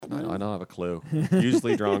I don't have a clue.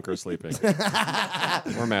 Usually drunk or sleeping. Or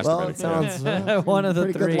masturbating. Well, it sounds One of the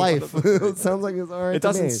pretty three. good life. It sounds like it's all right. It to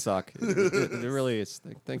doesn't me. suck. It really is.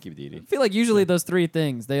 Thank you, Dee Dee. I feel like usually those three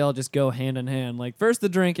things, they all just go hand in hand. Like first the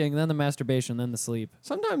drinking, then the masturbation, then the sleep.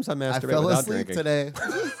 Sometimes I I masturbate fell without asleep drinking. today.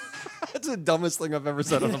 That's the dumbest thing I've ever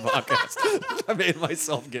said on the podcast. I made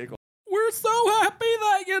myself giggle. We're so happy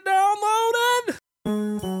that you downloaded.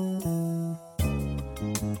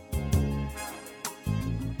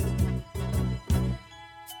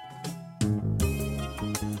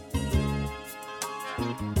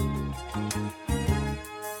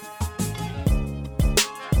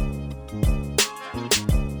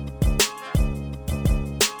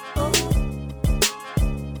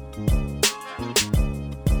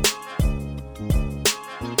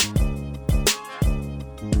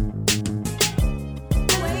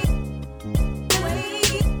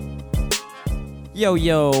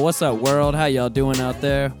 Yo, what's up, world? How y'all doing out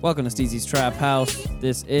there? Welcome to Steezy's Trap House.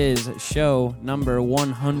 This is show number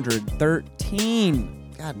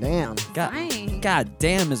 113. God damn. God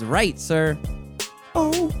damn is right, sir.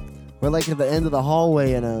 Oh. We're like at the end of the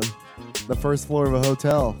hallway in the first floor of a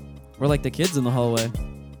hotel. We're like the kids in the hallway.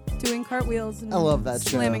 Doing cartwheels and I love that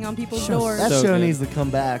show. slamming on people's Show's doors. That So show good. needs to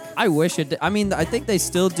come back. I wish it did. I mean, I think they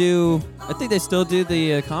still do.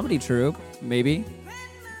 The comedy troupe, maybe.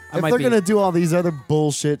 If they're going to do all these other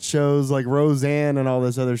bullshit shows like Roseanne and all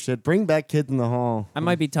this other shit, bring back Kids in the Hall. I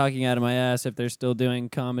might be talking out of my ass if they're still doing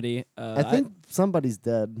comedy. I think somebody's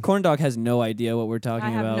dead. Corndog has no idea what we're talking I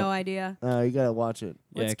have about. no idea. You got to watch it.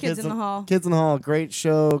 Yeah, What's Kids in the Hall? Kids in the Hall, great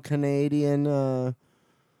show, Canadian Of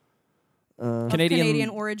Canadian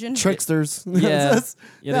origin. tricksters. Yeah.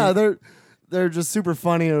 Yeah, they're just super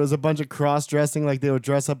funny. It was a bunch of cross dressing, like they would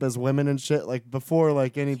dress up as women and shit. Like before,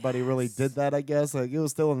 like anybody really did that. I guess like it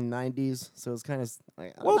was still in the '90s, so it was kind of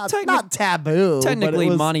like Well, not taboo. Technically, but it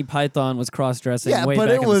was, Monty Python was cross-dressing yeah, way but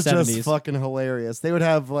back it in was the 70s. just fucking hilarious. They would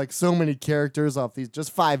have like so many characters off these,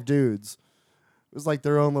 just 5 dudes. It was like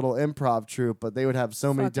their own little improv troupe, but they would have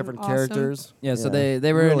so many Fucking different awesome. characters. Yeah, so they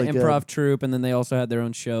were really an good. improv troupe, and then they also had their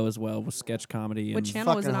own show as well with sketch comedy. Which And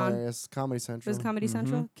channel was Fucking it on? hilarious. Comedy It Central. was Comedy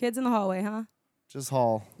Central. Kids in the Hallway, huh? Just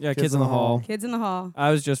Hall. Yeah, Kids in the Hall. Kids in the Hall.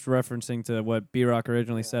 I was just referencing to what B-Rock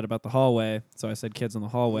originally said about the hallway, so I said Kids in the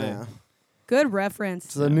Hallway. Yeah. Good reference.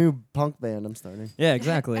 It's a new punk band I'm starting. Yeah,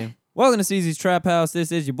 exactly. Welcome to Steezy's Trap House.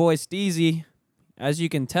 This is your boy Steezy. As you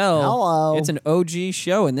can tell, Hello. it's an OG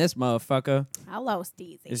show in this motherfucker. Hello,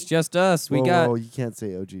 Steezy. It's just us. We Whoa, got whoa, you can't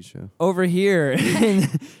say OG show. over here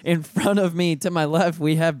in front of me to my left,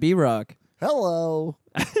 we have B-Rock. Hello.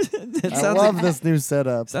 It I sounds love like, this new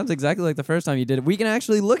setup. sounds exactly like the first time you did it. We can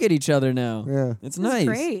actually look at each other now. Yeah. It's This is nice.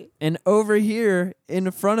 great. And over here in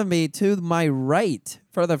front of me to my right,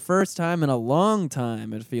 for the first time in a long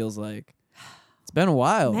time, it feels like. It's been a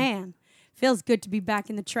while. Man, feels good to be back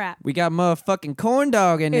in the trap. We got motherfucking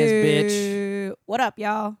Corndog in this bitch. Ooh, what up,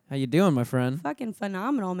 y'all? How you doing, my friend? Fucking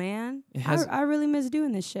phenomenal, man. It has- I really miss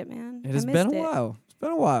doing this shit, man. It has I been a missed it. while. It's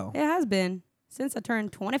been a while. It has been since I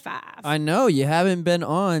turned 25. I know you haven't been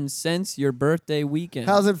on since your birthday weekend.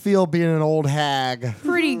 How's it feel being an old hag?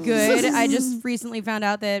 Pretty good. I just recently found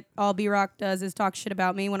out that all B-Rock does is talk shit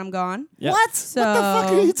about me when I'm gone. Yep. What? So What the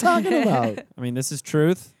fuck are you talking about? I mean, this is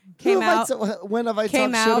truth. Came Who have I out, when have I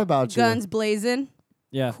came talked shit out, about you? guns blazing.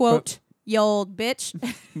 Yeah. Quote, you old bitch.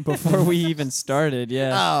 Before we even started,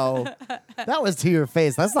 yeah. Oh, that was to your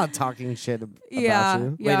face. That's not talking shit about yeah,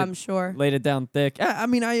 you. yeah, Later- I'm sure. Laid it down thick. I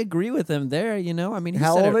mean, I agree with him there, you know? I mean, he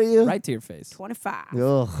How said old it are you? right to your face. 25.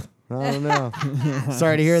 Ugh, I don't know.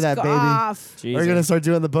 Sorry to hear that, baby. Scoff. Jesus. Are you gonna start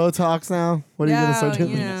doing the Botox now? What are you gonna start Yeah,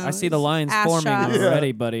 doing? you know, I see the lines ass forming shots.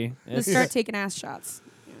 already, buddy. Let's It's start taking ass shots.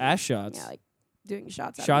 ass shots. Yeah, like doing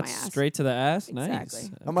shots out Shots of my ass. straight to the ass? Exactly. Nice.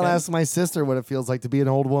 I'm gonna Okay. ask my sister what it feels like to be an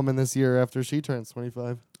old woman this year after she turns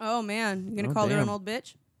 25. Oh, man. You gonna Oh, call her an damn. old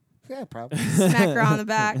bitch? Yeah, probably. Smack her on the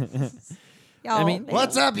back. Y'all, I mean,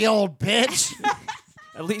 What's up, you old bitch?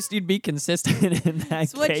 At least you'd be consistent in that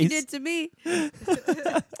That's case. what you did to me.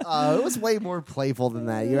 It was way more playful than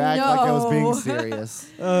that. You act like I was being No. serious.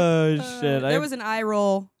 Oh, shit. There was an eye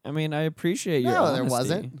roll. I mean, I appreciate your No, honesty. there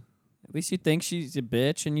wasn't. At least you think she's a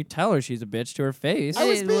bitch and you tell her she's a bitch to her face. It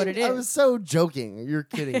is what it I is. was so joking. You're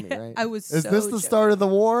kidding me, right? I was Is so this the joking. start of the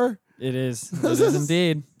war? It is. It is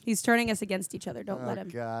indeed. He's turning us against each other. Don't Oh, let him.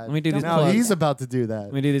 God. Let me do these No, plugs. he's about to do that.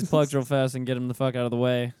 Let me do these plugs real fast and get them the fuck out of the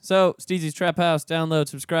way. So, Steezy's Trap House, download,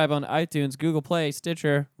 subscribe on iTunes, Google Play,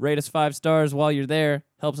 Stitcher, rate us 5 stars while you're there.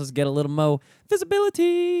 Helps us get a little more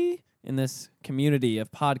visibility in this community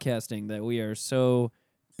of podcasting that we are so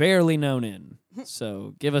barely known in.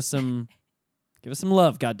 So, give us some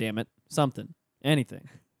love, goddammit. Something. Anything.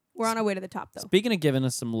 We're on our way to the top, though. Speaking of giving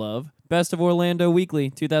us some love, Best of Orlando Weekly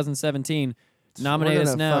 2017. Nominate We're us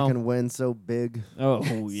gonna now. fucking win so big.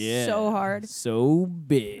 Oh yeah, So hard. so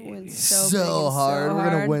big. Win big So and hard. so We're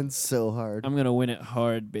gonna hard. win so hard. I'm gonna win it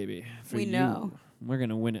hard, baby. For We you. know. We're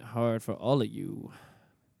gonna win it hard for all of you.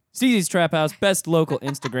 Steezy's Trap House, best local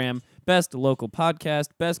Instagram, best local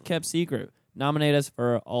podcast, best kept secret. Nominate us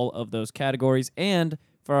for all of those categories. And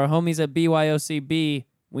for our homies at BYOCB,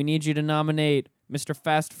 we need you to nominate Mr.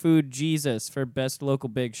 Fast Food Jesus for best local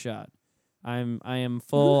big shot. I am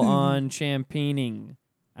full on championing.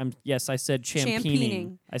 Yes, I said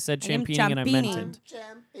championing. I said I am championing and I meant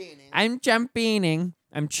championing. it. I'm championing.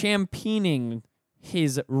 I'm championing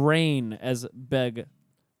his reign as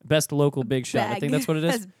best local big shot. I think that's what it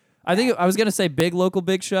is. I think I was gonna say big local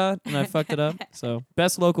big shot, and I fucked it up. So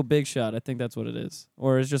best local big shot. I think that's what it is,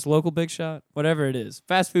 or it's just local big shot, whatever it is.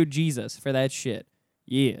 Fast food Jesus for that shit.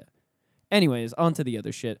 Yeah. Anyways, on to the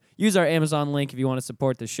other shit. Use our Amazon link if you want to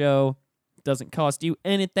support the show. Doesn't cost you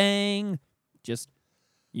anything. Just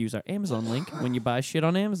use our Amazon link when you buy shit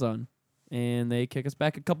on Amazon. And they kick us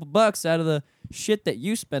back a couple bucks out of the shit that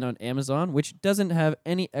you spent on Amazon, which doesn't have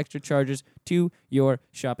any extra charges to your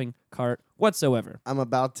shopping cart whatsoever. I'm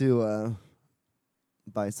about to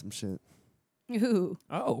buy some shit. Ooh.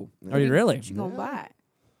 Oh, are you really? What you gonna buy?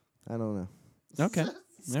 I don't know. Okay. Just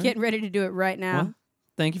Yeah. getting ready to do it right now. Well,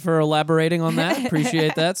 thank you for elaborating on that.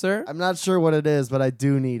 Appreciate that, sir. I'm not sure what it is, but I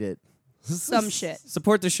do need it. Some shit.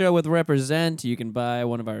 Support the show with Represent. You can buy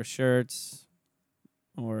one of our shirts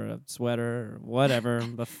or a sweater or whatever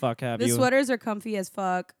the fuck have The you. sweaters are comfy as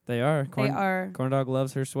fuck. They are. They are. Corndog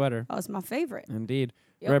loves her sweater. Oh, it's my favorite. Indeed.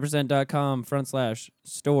 Yep.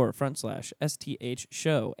 Represent.com/store/STH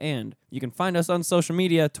show. And you can find us on social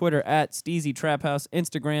media, Twitter at Steezy Trap House,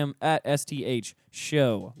 Instagram at STH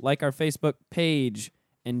show. Like our Facebook page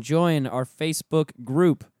and join our Facebook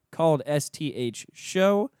group called STH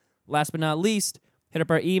show. Last but not least, hit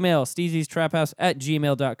up our email,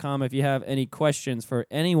 steezystraphouse@gmail.com if you have any questions for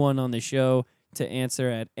anyone on the show to answer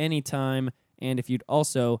at any time. And if you'd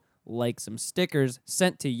also like some stickers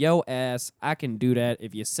sent to yo ass, I can do that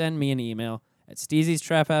if you send me an email at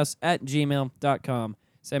steezystraphouse@gmail.com.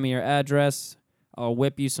 Send me your address. I'll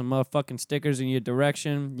whip you some motherfucking stickers in your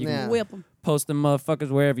direction. You Yeah. can Whip them. post them motherfuckers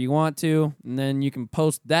wherever you want to, and then you can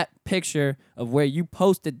post that picture of where you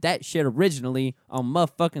posted that shit originally on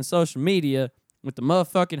motherfucking social media with the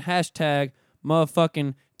motherfucking hashtag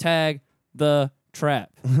motherfucking tag the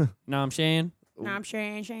trap. Know what I'm saying? Nah, I'm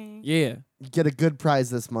Shane. Yeah. You get a good prize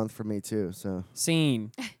this month for me too. So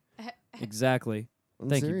Scene. Exactly. I'm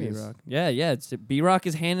Thank serious. you, B-Rock. Yeah. B-Rock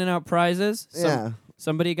is handing out prizes. Yeah.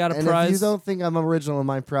 Somebody got a And prize. if you don't think I'm original in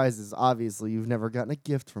my prizes, obviously you've never gotten a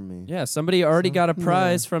gift from me. Yeah, somebody already So, got a yeah.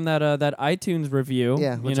 prize from that iTunes review.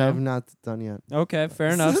 Yeah, you which know? I have not done yet. Okay, fair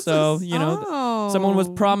enough. So, you know, Oh, someone was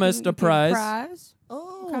promised a Good prize.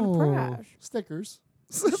 Oh, kind of prize? Stickers.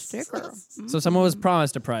 Sticker. So someone was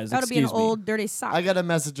promised a prize. That'll be an Excuse me. old dirty sock. I got to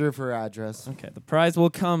message her for her address. Okay, the prize will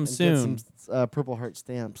come And soon. Get some Purple Heart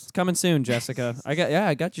stamps. It's coming soon, Jessica. I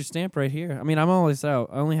got your stamp right here. I mean, I'm almost out.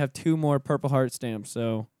 I only have 2 more Purple Heart stamps,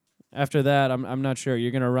 so after that, I'm not sure.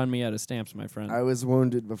 You're gonna run me out of stamps, my friend. I was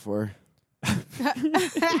wounded before,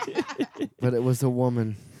 but it was a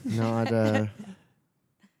woman, not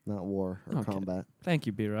war or Okay. combat. Thank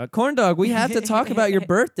you, B-Rock. Corndog, we have to talk about your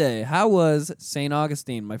birthday. How was St.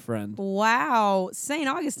 Augustine, my friend? Wow, St.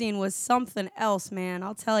 Augustine was something else, man.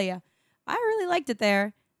 I'll tell you. I really liked it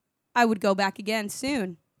there. I would go back again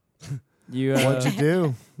soon. You What'd you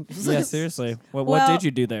do? Yeah, seriously. What Well- did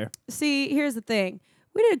you do there? See, here's the thing.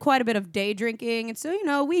 We did quite a bit of day drinking, and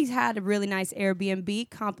so, we had a really nice Airbnb,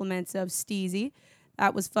 compliments of Steezy.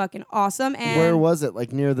 That was fucking awesome. And Where was it?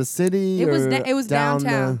 Like near the city? It was or it was down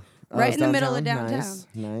downtown. The, Right it was in the middle of downtown? downtown.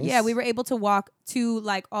 Nice. Yeah, we were able to walk to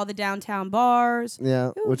like all the downtown bars. Yeah,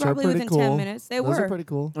 It was which are probably pretty within cool. 10 minutes. They Those were. are pretty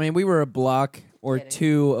cool. I mean, we were a block or Kidding.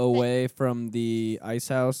 2 away from the ice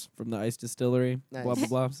house, from the ice distillery, blah, blah, Nice.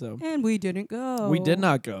 blah. So And we didn't go. we did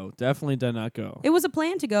not go. Definitely did not go. It was a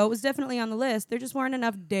plan to go. It was definitely on the list. There just weren't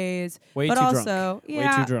enough days. Way but too also, drunk. Way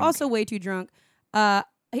yeah, too drunk. also way too drunk.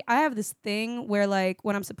 I have this thing where like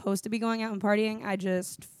when I'm supposed to be going out and partying, I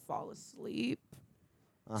just fall asleep.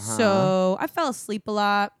 Uh-huh. So I fell asleep a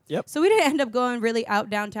lot. Yep. So we didn't end up going really out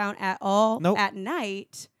downtown at all Nope. at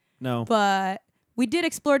night. No. But we did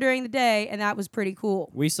explore during the day, and that was pretty cool.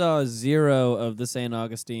 We saw 0 of the St.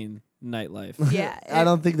 Augustine nightlife. Yeah. I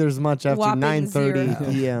don't think there's much after Whopping 9:30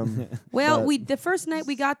 0. p.m. Well, but- the first night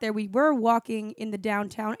we got there, we were walking in the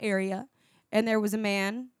downtown area, and there was a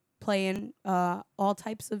man playing all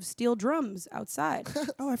types of steel drums outside.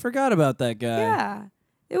 Oh, I forgot about that guy. Yeah.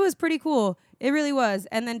 It was pretty cool. It really was.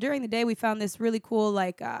 And then during the day, we found this really cool,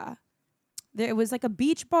 like, it was like a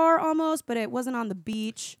beach bar almost, but it wasn't on the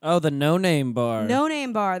beach. Oh, the No Name Bar. No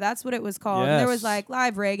Name Bar. That's what it was called. And there was Yes. like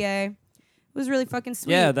live reggae. It was really fucking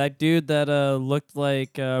sweet. Yeah, that dude that looked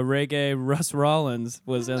like reggae Russ Rollins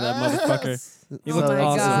was in that motherfucker. He Oh looked my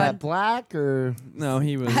awesome. Is God. that black or No,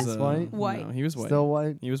 he was White? White. No, he was white. still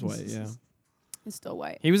white? He was white. Yeah, It's still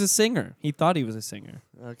white. he was a singer. He thought he was a singer.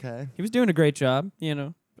 Okay. He was doing a great job. You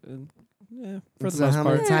know. Yeah, for the So most how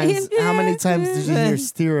part. many times did you hear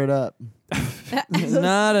 "Steer It Up"?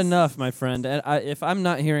 Not enough, my friend. And if I'm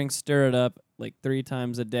not hearing "Stir It Up" like 3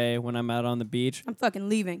 times a day when I'm out on the beach, I'm fucking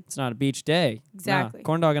leaving. it's not a beach day. Exactly. Nah,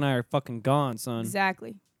 Corndog and I are fucking gone, son.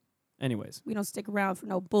 Exactly. Anyways, We don't stick around for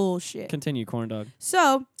no bullshit. continue, Corndog.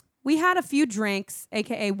 So we had a few drinks,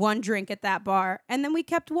 aka one drink at that bar, and then we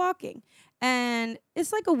kept walking. And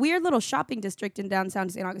it's like a weird little shopping district in downtown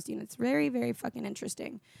St. Augustine. It's very, very fucking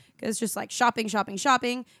interesting because it's just like shopping, shopping,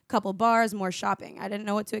 shopping, couple bars, more shopping. I didn't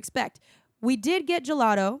know what to expect. We did get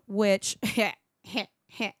gelato, which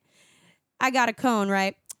I got a cone,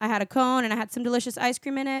 right? I had a cone and I had some delicious ice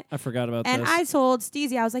cream in it. I forgot about And this. I told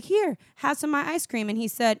Steezy, I was like, here, have some of my ice cream. And he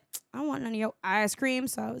said, I don't want none of your ice cream.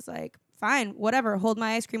 So I was like, fine, whatever. Hold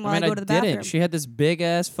my ice cream while I go to the didn't. bathroom. She had this big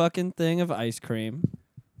ass fucking thing of ice cream.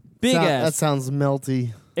 Big That ass. sounds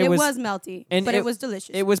melty. It was melty, and but it was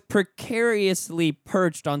delicious. It was precariously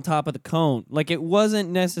perched on top of the cone. Like it wasn't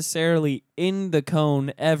necessarily in the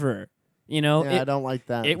cone ever. You know, Yeah, I don't like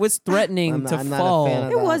that. it was threatening I'm to not a fall. fan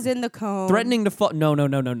of It that. was in the cone. Threatening to fall. No.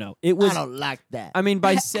 It was. I don't like that. I mean,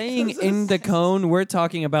 by saying in the cone, we're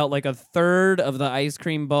talking about like a third of the ice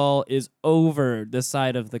cream ball is over the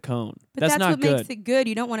side of the cone. But that's not what good. makes it good.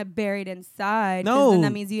 You don't want it buried inside. 'Cause No. then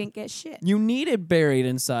that means you didn't get shit. You need it buried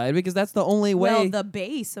inside because that's the only way. Well, the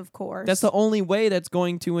base, of course. That's the only way that's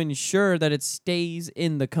going to ensure that it stays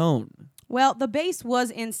in the cone. Well, the base was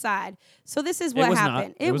inside. So this is It what was not.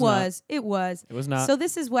 happened. It It was was. It was. It was not. So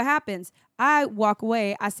this is what happens. I walk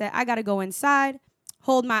away. I said, I got to go inside,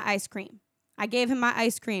 hold my ice cream. I gave him my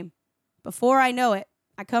ice cream. Before I know it,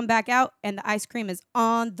 I come back out and the ice cream is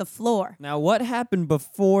on the floor. Now, what happened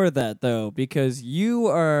before that, though? Because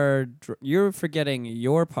you're forgetting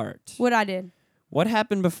your part. What I did, What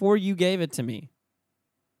happened before you gave it to me?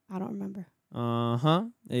 I don't remember.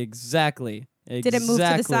 Exactly. Did it move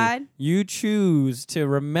to the side? You choose to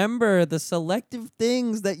remember the selective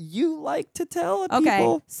things that you like to tell Okay,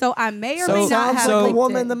 people. so I may or So- may not Sounds have like a clicked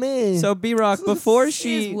woman it. to me. So, B-Rock, before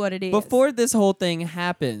Is what it is. before this whole thing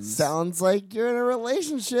happens, Sounds like you're in a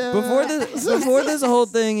relationship. before this whole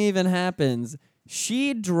thing even happens,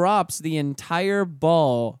 she drops the entire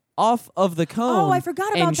ball off of the cone. Oh, I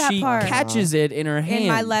forgot about and that she part. catches it in her hand. In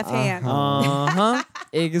my left hand.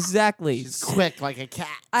 Exactly. She's quick like a cat.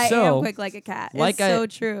 I So, am quick like a cat. like It's so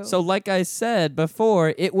true. So, like I said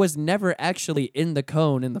before, it was never actually in the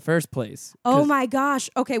cone in the first place. oh 'Cause my gosh.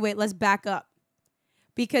 Okay, wait, let's back up.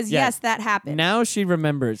 Because Yeah. yes, that happened. Now she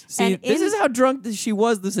remembers. See, And this in- is how drunk she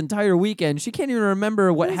was this entire weekend. She can't even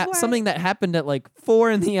remember what That's why- something that happened at like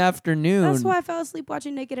 4 in the afternoon. That's why I fell asleep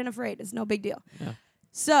watching Naked and Afraid. It's no big deal. Yeah.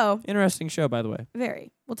 So, Interesting show, by the way.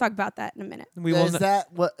 very. We'll talk about that in a minute. We will.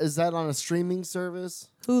 Is that on a streaming service?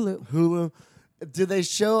 Hulu. Hulu. Do they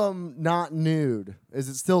show them not nude? Is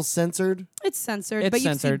it still censored? It's censored, It's but you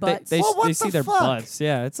see censored. butts. They Well, what see the their fuck? butts.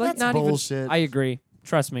 Yeah, it's like That's not bullshit. even. I agree.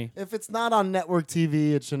 Trust me. If it's not on network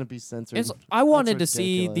TV, it shouldn't be censored. I wanted to That's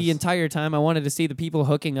see the ridiculous. entire time. I wanted to see the people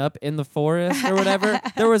hooking up in the forest or whatever.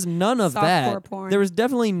 There was none of Softcore that. porn. There was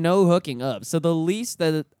definitely no hooking up. So the least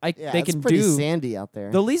that Yeah, they it's can pretty do, sandy out there.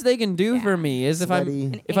 the least they can do Yeah. for me is Sweaty.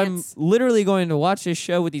 And if I'm ants. literally going to watch this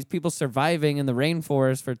show with these people surviving in the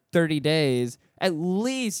rainforest for 30 days. At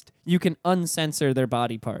least you can uncensor their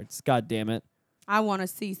body parts. God damn it. I want to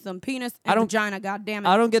see some penis I and don't- vagina, God damn it.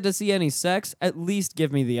 I don't get to see any sex. At least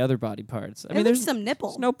give me the other body parts. I mean, At there's least some nipple.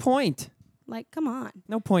 there's no point. Like, come on.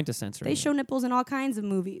 No point to censoring. They it. show nipples in all kinds of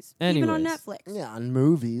movies. Even on Anyways. Netflix. Yeah, on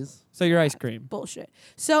movies. So your ice cream. Bullshit.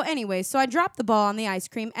 So anyway, so I drop the ball on the ice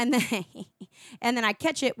cream and then and then I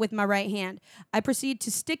catch it with my right hand. I proceed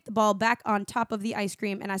to stick the ball back on top of the ice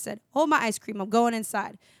cream and I said, "Hold my ice cream. I'm going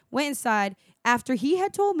inside." Went inside after he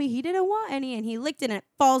had told me he didn't want any and he licked it and it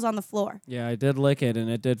falls on the floor. Yeah, I did lick it, and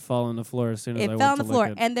it did fall on the floor as soon as I It went fell on to the floor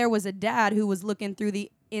lick it. and there was a dad who was looking through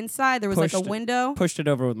the inside. There was like Pushed a it. window. Pushed it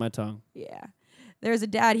over with my tongue. Yeah. There's a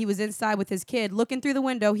dad. He was inside with his kid looking through the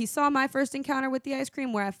window. He saw my first encounter with the ice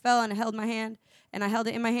cream where I fell and I held my hand and I held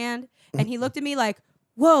it in my hand. And he looked at me like,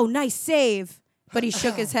 "Whoa, nice save." But he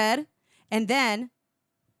shook his head. And then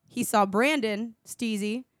he saw Brandon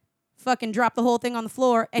Steezy fucking drop the whole thing on the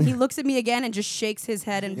floor. And he looks at me again and just shakes his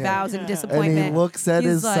head and bows in disappointment. And he looks at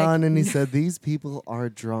He's his like- son and he said, "These people are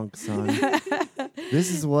drunk, son. This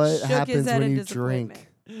is what Shook his happens head when in you drink. disappointment.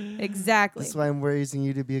 Exactly. That's why I'm raising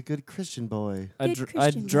you to be a good Christian boy." I Good I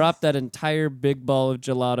Christian dropped that entire big ball of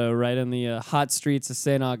gelato right in the hot streets of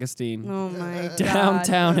St. Augustine. Oh my god.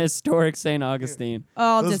 Downtown historic St. Augustine.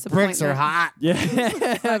 Oh, Those disappointment. bricks are hot. Yeah,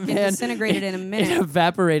 Fucking man. disintegrated in a It minute.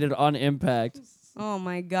 evaporated on impact. Oh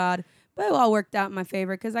my god. But it all worked out in my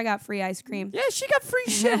favor because I got free ice cream. Yeah, she got free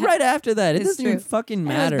shit right after that. It It's doesn't even true. fucking And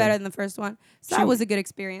matter. It was better than the first one. So She- that was a good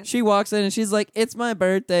experience. She walks in and she's like, "It's my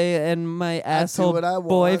birthday, and my asshole what I want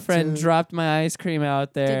boyfriend to." dropped my ice cream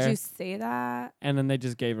out there." Did you say that? And then they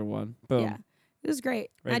just gave her one. Boom. Yeah. It was great.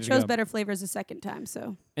 Ready I to chose go. better flavors the second time,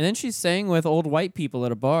 so And then she sang with old white people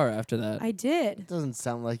at a bar after that. I did. It doesn't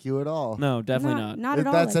sound like you at all. No, definitely not. Not at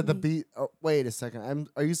all. That's like at the me. B. Oh, wait a second.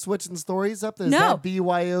 Are you switching stories up? Is No. that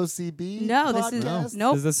BYOCB? No, this is podcast?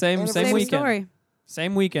 nope. It's the same Same weekend. story.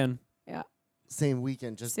 Same weekend. Same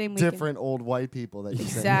weekend, just Same weekend. different old white people that you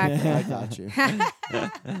say. Exactly. I got you. I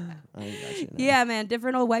got you. now. Yeah, man,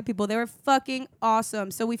 different old white people. They were fucking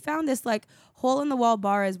awesome. So we found this like hole in the wall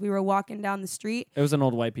bar as we were walking down the street. It was an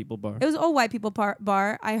old white people bar. It was an old white people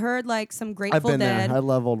bar. I heard like some I've Grateful been Dead. there. I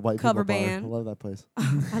love old white cover people bar. band. I love that place.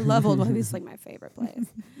 I love old white. It's like my favorite place.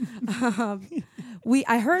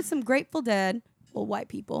 I heard some Grateful Dead, old white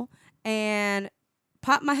people, and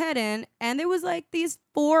popped my head in, and there was like these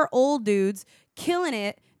 4 old dudes killing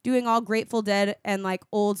it, doing all Grateful Dead and like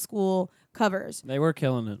old school covers. They were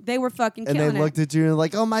killing it. They were fucking And they killing looked at you and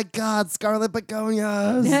like, "Oh my God, Scarlet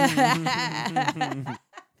Begonias!" it.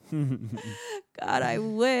 God, I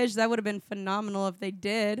wish that would have been phenomenal if they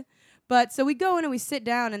did. But so we go in and we sit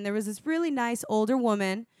down, and there was this really nice older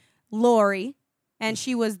woman, Lori, and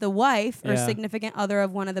she was the wife or Yeah. significant other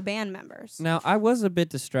of one of the band members. Now, I was a bit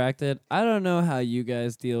distracted. I don't know how you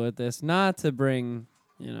guys deal with this. Not to bring,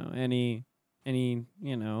 any,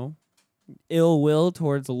 ill will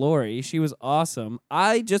towards Lori. She was awesome.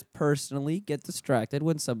 I just personally get distracted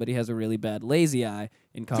when somebody has a really bad lazy eye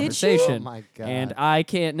in you? conversation. Oh my God. And I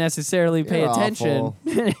can't necessarily pay You're attention. awful.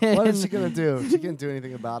 What is she gonna do? She can't do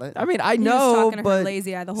anything about it. I mean, I He was know, talking to her but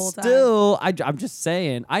lazy eye the whole time. still, I'm just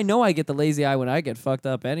saying. I know I get the lazy eye when I get fucked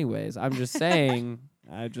up anyways. I'm just saying.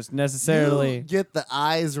 I just You necessarily. get the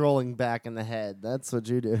eyes rolling back in the head. That's what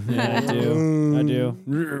you do. Yeah, I do. I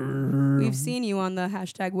do. We've seen you on the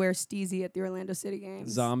hashtag Wear Steezy at the Orlando City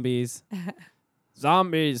Games. Zombies.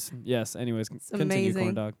 Zombies. Yes. Anyways, continue,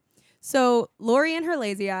 amazing. Corndog. So Lori and her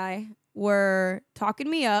lazy eye were talking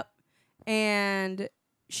me up, and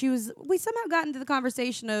we somehow got into the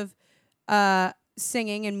conversation of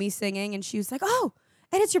singing and me singing, and she was like, "Oh,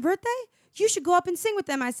 and it's your birthday? You should go up and sing with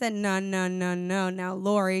them." I said, No. Now,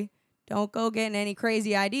 Lori, don't go getting any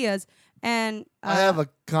crazy ideas. And I have a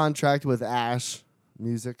contract with Ash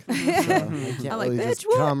Music, so I can't I'm like, really "Bitch, just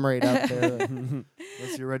what?" come right up there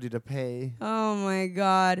unless you're ready to pay. Oh my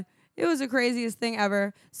God. It was the craziest thing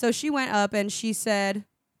ever. So she went up and she said,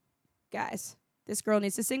 "Guys, this girl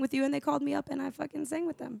needs to sing with you." And they called me up and I fucking sang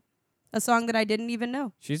with them. A song that I didn't even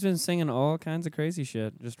know. She's been singing all kinds of crazy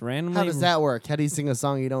shit. Just randomly. How does that work? How do you sing a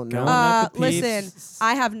song you don't know? Going up the Listen, peeps.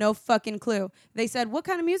 I have no fucking clue. They said, "What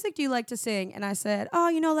kind of music do you like to sing?" And I said, "Oh,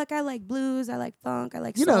 like I like blues, I like funk, I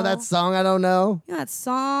like You soul." know that song I don't know? You know that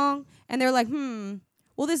song? And they're like,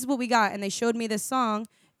 well, this is what we got. And they showed me this song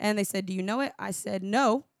and they said, "Do you know it?" I said,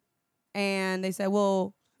 "No." And they said,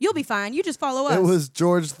 "Well, you'll be fine. You just follow us." It was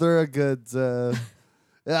George Thorogood's.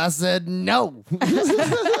 I said no.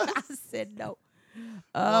 I said no.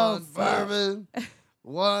 Oh, One fuck. bourbon,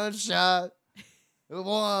 one shot,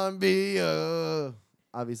 one beer.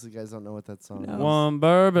 Obviously, you guys don't know what that song No. is. One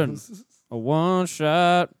bourbon, a one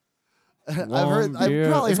shot, I've one I've beer.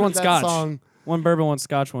 probably It's heard one that scotch. song. one bourbon, one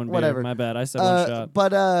scotch, one beer. Whatever. My bad. I said one shot.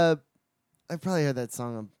 But I've probably heard that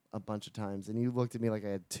song a bunch of times, and you looked at me like I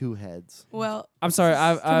had 2 heads. Well, I'm sorry.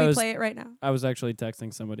 can I we was play it right now? I was actually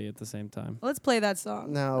texting somebody at the same time. Let's play that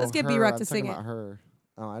song. No, Let's get her, B-Rock I'm to sing talking it. about her.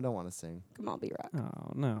 Oh, I don't want to sing. Come on, B-Rock.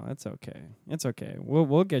 Oh no, it's okay. It's okay.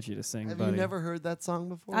 We'll get you to sing, Have buddy. you never heard that song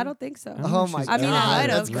before? I don't think so. Oh my She's god, I mean, I might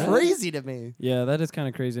have. that's crazy to me. Yeah, that is kind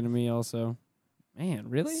of crazy to me also. Man,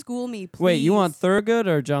 really? School me, please. Wait, you want Thurgood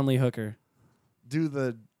or John Lee Hooker? Do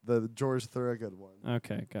the George Thorogood one.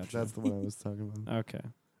 Okay, gotcha. That's the one I was talking about. Okay.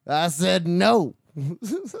 I said no.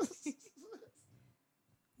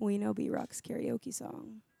 We know B-Rock's karaoke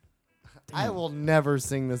song. I will never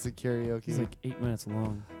sing this at karaoke. It's like 8 minutes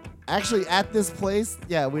long. Actually, at this place,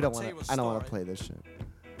 yeah, we don't I'll tell want you to. a I don't want to story. play this shit.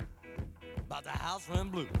 About the house run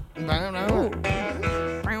blue. No.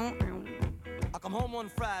 I come home one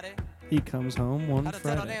Friday He comes home one Had to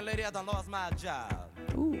tell the Friday. landlady I done lost my job.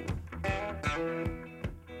 Ooh.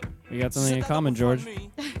 We got something Said in that common, don't George.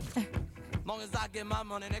 affront me, long as I get my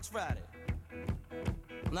money next Friday.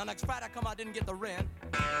 Now next Friday I come out, didn't get the rent.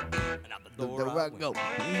 And out the door I went.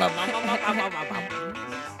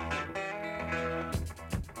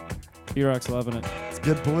 B-Rock's loving it. It's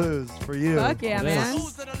good blues for you. Fuck yeah, It man.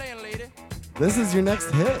 Who's to the landlady? This is your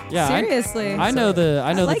next hit. Yeah, Seriously. I know the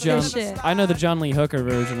like John this shit. I know the John Lee Hooker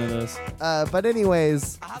version of this. But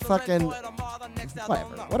anyways, I have the fucking rent boy at a mother, next I whatever.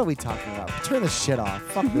 don't know. What are we talking about? Turn this shit off.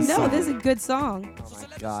 Fuck this No, song. this is a good song. Oh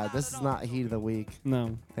my god, this is not heat of the week.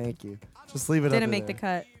 No. Thank you. Just leave it up Didn't to make the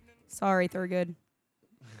there. cut. Sorry, Thurgood.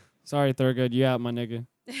 Sorry, Thurgood, you out, my nigga.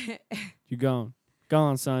 You gone.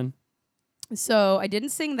 Gone, son. So I didn't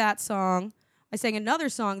sing that song. I sang another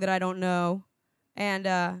song that I don't know, and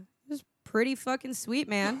it was pretty fucking sweet,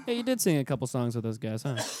 man. Hey, you did sing a couple songs with those guys,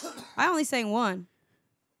 huh? I only sang one.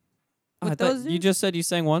 I With thought those you dudes? just said you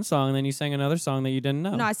sang one song and then you sang another song that you didn't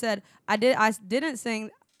know. No, I said I did. I didn't sing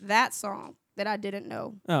that song that I didn't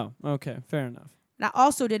know, Oh, okay, fair enough. and I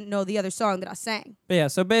also didn't know the other song that I sang. But yeah,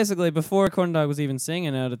 so basically, before Corndog was even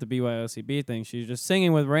singing out at the BYOCB thing, she was just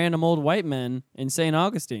singing with random old white men in St.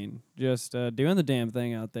 Augustine, just doing the damn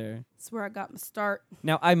thing out there. That's where I got my start.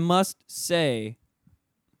 Now, I must say,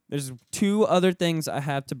 there's two other things I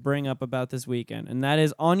have to bring up about this weekend, and that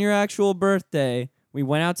is on your actual birthday, we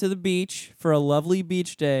went out to the beach for a lovely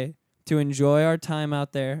beach day to enjoy our time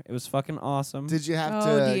out there. It was fucking awesome. Did you have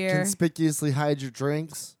Oh, to dear. conspicuously hide your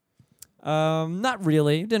drinks? Not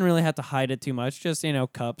really. Didn't really have to hide it too much. Just,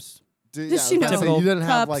 cups. Just, I was gonna say, Typical you didn't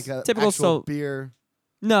have cups. like a Typical actual so- beer.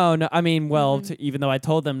 No. I mean, well, Mhm. even though I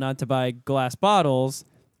told them not to buy glass bottles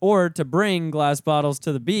or to bring glass bottles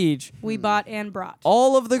to the beach, We bought and brought.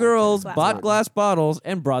 all of the girls Glass bought bottles. glass bottles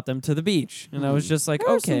and brought them to the beach. And I was just like,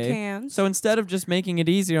 There were some okay. cans. So instead of just making it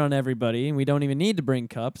easier on everybody, and we don't even need to bring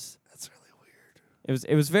cups, That's really weird.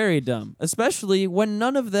 it was very dumb. Especially when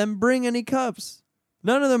none of them bring any cups.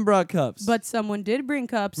 None of them brought cups. But someone did bring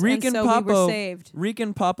cups, Reek and and so we Papo- were saved. Reek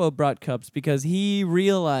and Papo brought cups because he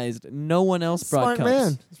realized no one else brought Smart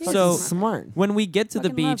cups. man. So smart. when we get to the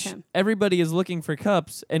Fucking love beach, him. everybody is looking for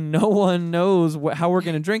cups, and no one knows how we're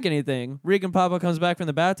gonna drink anything. Reek and Papo comes back from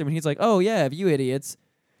the bathroom, and he's like, "Oh yeah, if you idiots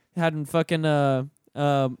hadn't fucking well,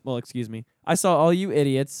 excuse me, I saw all you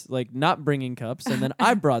idiots like not bringing cups, and then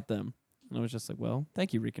I brought them." And I was just like, "Well,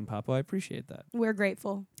 thank you, Reek and Papo, I appreciate that." We're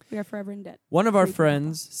grateful. We are forever in debt. One of our Reek and Papo.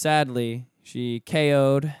 friends, sadly, she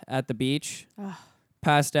KO'd at the beach, Ugh.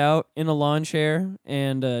 passed out in a lawn chair,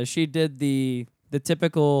 and she did the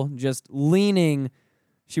typical just leaning.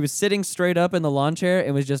 She was sitting straight up in the lawn chair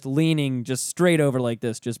and was just leaning just straight over like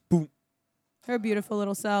this, just boom, Her beautiful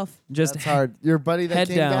little self. just That's hard. Your buddy that head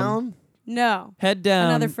came down. down? No. head down.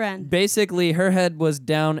 Another friend. Basically, her head was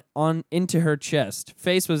down on into her chest.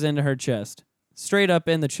 Face was into her chest, straight up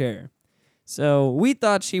in the chair. So we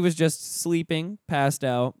thought she was just sleeping, passed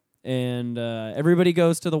out, and everybody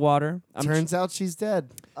goes to the water. Turns out she's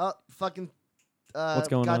dead. Oh, fucking. What's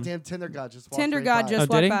going on? Goddamn Tinder God just walked Tinder right God by. just Oh,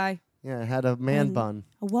 did walked he? by. Yeah, had a man Mm. bun.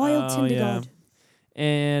 A wild Oh, Tinder yeah. God.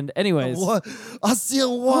 And anyways, What? I see a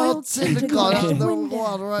wild Wild Tinder Tinder God God out in the window.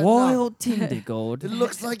 water right now. wild Tinder gold. It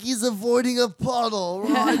looks like he's avoiding a puddle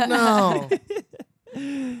right now.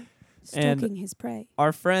 Stalking his prey.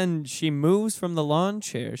 Our friend, she moves from the lawn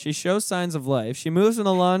chair. She shows signs of life. She moves from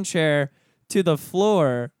the lawn chair to the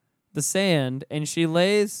floor, the sand, and she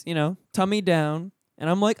lays, tummy down. And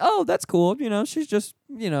I'm like, oh, that's cool. She's just,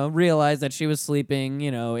 realized that she was sleeping,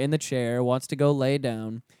 in the chair, wants to go lay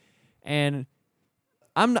down. And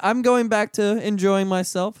I'm going back to enjoying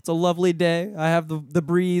myself. It's a lovely day. I have the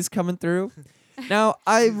breeze coming through. Now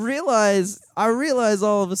I realize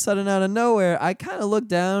all of a sudden out of nowhere, I kind of look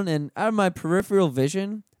down and out of my peripheral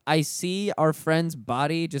vision, I see our friend's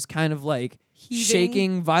body just kind of like Heaving.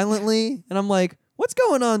 shaking violently, and I'm like, what's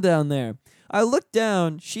going on down there? I look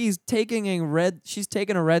down, she's taking a red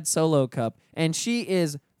Solo cup, and she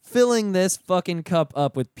is filling this fucking cup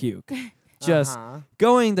up with puke. Just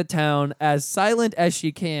going to town as silent as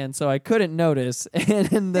she can, so I couldn't notice. and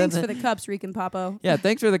then Thanks for the cups, Reek and Papo. yeah,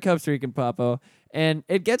 thanks for the cups, Reek and Papo. And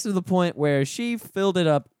it gets to the point where she filled it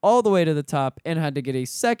up all the way to the top and had to get a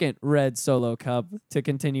second red Solo cup to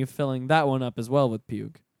continue filling that one up as well with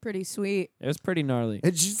puke. Pretty sweet. It was pretty gnarly.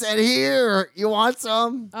 And she said, "Here, you want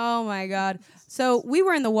some?" Oh my God. So we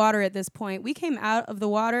were in the water at this point. We came out of the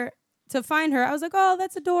water to find her. I was like, oh,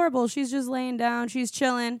 that's adorable. She's just laying down. She's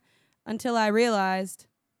chilling. Until I realized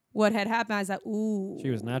what had happened. I was like, ooh. She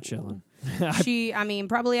was not chilling.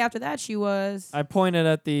 Probably after that she was I pointed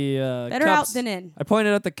at the better cups. out than in. I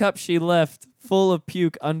pointed at the cup she left full of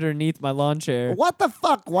puke underneath my lawn chair. What the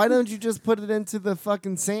fuck? Why don't you just put it into the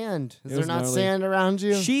fucking sand? Is It there was not gnarly. sand around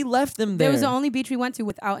you? She left them there. There was the only beach we went to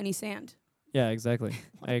without any sand. Yeah, exactly.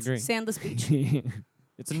 I agree. Sandless beach.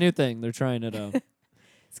 It's a new thing. They're trying it out.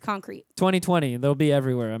 It's concrete. 2020, they'll be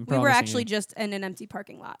everywhere. I'm We were promising actually you. just in an empty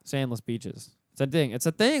parking lot. Sandless beaches. It's a thing. It's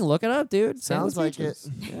a thing. Look it up, dude. Sounds Sandless like beaches.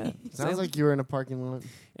 it. Yeah. Sounds Sandless- like you were in a parking lot.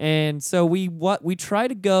 And so we try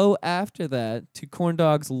to go after that to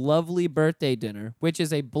Corndog's lovely birthday dinner, which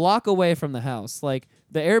is a block away from the house. Like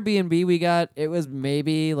the Airbnb we got, it was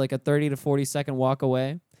maybe like a 30 to 40 second walk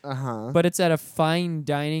away, Uh-huh. but it's at a fine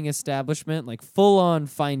dining establishment, like full on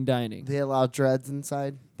fine dining. They allow dreads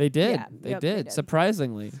inside. They did. Yeah, They yep, did. they did.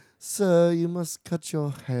 Surprisingly. Sir, you must cut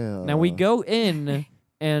your hair. Now we go in,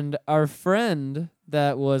 and our friend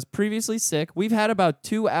that was previously sick, we've had about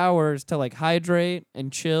 2 hours to like hydrate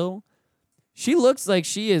and chill. She looks like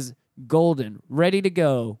she is golden, ready to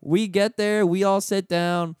go. We get there, we all sit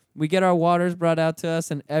down, we get our waters brought out to us,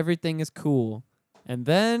 and everything is cool. And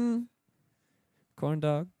then,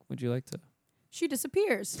 Corndog, would you like to? She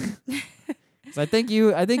disappears. So I think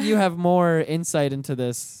you have more insight into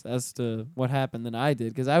this as to what happened than I did,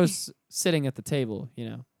 because I was sitting at the table, you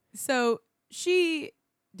know. So she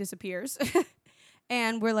disappears.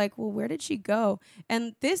 And we're like, well, where did she go?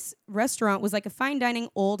 And this restaurant was like a fine dining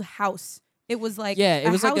old house. It was like Yeah, it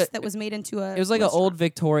a was house like that was made into a It was like an restaurant. old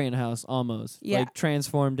Victorian house almost, Yeah. like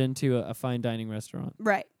transformed into a fine dining restaurant.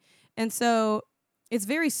 Right. And so it's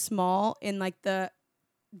very small in like the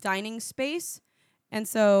dining space. And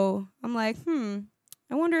so I'm like,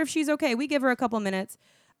 I wonder if she's okay. We give her a couple minutes.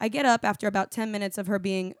 I get up after about 10 minutes of her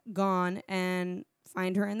being gone and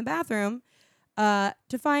find her in the bathroom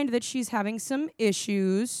to find that she's having some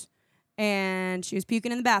issues and she was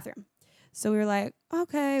puking in the bathroom. So we were like,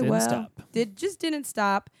 okay, Didn't stop. Just didn't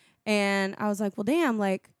stop. And I was like, well, damn,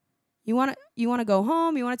 like, you want to go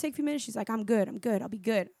home? You want to take a few minutes? She's like, I'm good. I'll be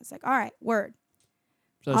good. I was like, all right, word.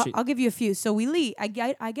 So I'll give you a few. So we leave. I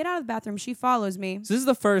get out of the bathroom. She follows me. So this is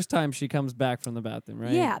the first time she comes back from the bathroom,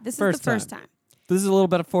 right? Yeah, this is the first time. This is a little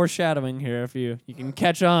bit of foreshadowing here, if you can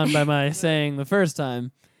catch on by my saying the first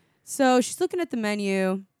time. So she's looking at the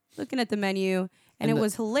menu, and it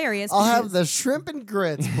was hilarious. I'll have because the shrimp and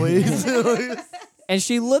grits, please. And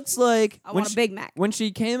she looks like I want a Big Mac. when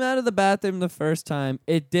she came out of the bathroom the first time,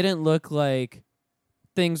 it didn't look like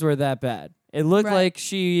things were that bad. It looked Right. like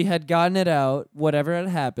she had gotten it out, whatever had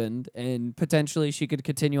happened, and potentially she could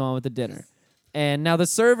continue on with the dinner. And now the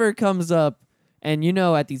server comes up, and you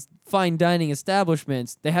know, at these fine dining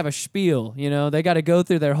establishments, they have a spiel. You know, they got to go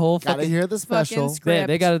through their whole Gotta fucking. hear the special. script.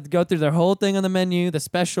 They got to go through their whole thing on the menu, the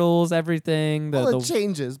specials, everything. Well, it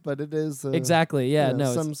changes, but it is exactly, yeah, you know,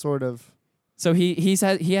 no. it's- some sort of. So he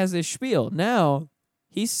has this spiel. Now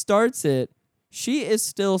he starts it. She is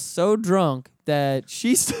still so drunk that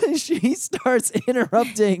she starts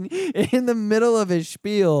interrupting in the middle of his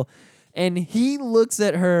spiel, and he looks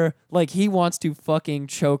at her like he wants to fucking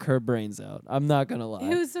choke her brains out. I'm not gonna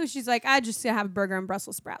lie. So she's like, I just have a burger and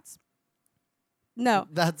Brussels sprouts. No.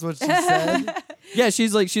 That's what she said. Yeah,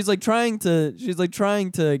 she's trying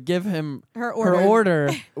to give him Her her order. order.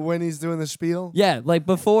 When he's doing the spiel. Yeah, like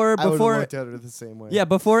before I would have looked at her the same way. yeah,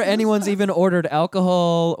 before anyone's even ordered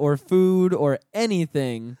alcohol or food or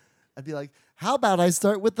anything. I'd be like, how about I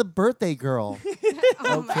start with the birthday girl?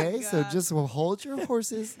 Oh my Okay, so God. just hold your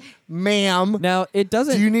horses, ma'am. Now it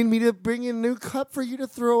doesn't. Do you need me to bring in a new cup for you to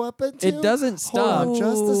throw up into? It doesn't Hold stop. on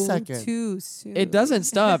just a Ooh, second. Too soon. It doesn't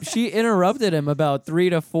stop. She interrupted him about 3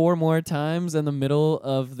 to 4 more times in the middle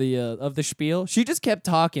of the spiel. She just kept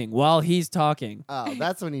talking while he's talking. Oh,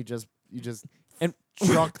 that's when you just And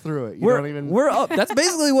truck through it. You don't even. we're up. That's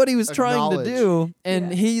basically what he was trying to Acknowledge. do. And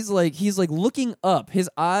Yeah. he's like looking up. His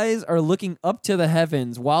eyes are looking up to the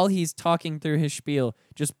heavens while he's talking through his spiel,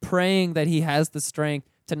 just praying that he has the strength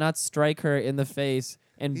to not strike her in the face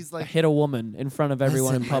and He's like, hit a woman in front of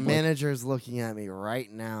everyone Listen, in my public. manager's looking at me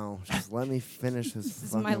right now. Just let me finish this. This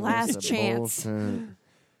is my fucking last list of chance. bullshit.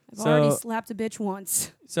 I've already So- slapped a bitch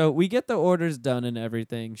once. So we get the orders done and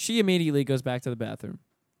everything. She immediately goes back to the bathroom.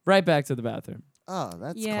 Right back to the bathroom. Oh,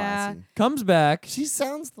 that's Yeah. classy. Comes back. She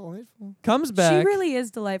sounds delightful. Comes back. She really is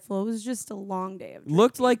delightful. It was just a long day of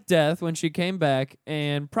Looked drinking. like death when she came back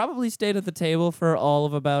and probably stayed at the table for all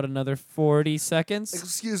of about another 40 seconds.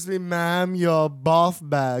 Excuse me, ma'am, your bath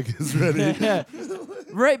bag is ready.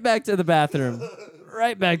 Right back to the bathroom.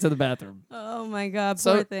 Right back to the bathroom. Oh my God,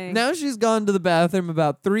 So poor thing. now she's gone to the bathroom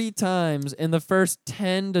about 3 times in the first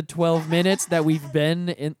 10 to 12 minutes that we've been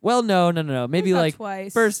in. Well, no. Maybe About like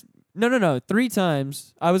twice. first. No. 3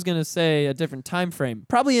 times. I was going to say a different time frame.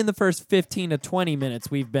 Probably in the first 15 to 20 minutes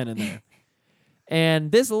we've been in there.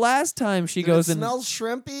 And this last time she Did goes it in. smell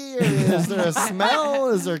shrimpy? Or is there a smell?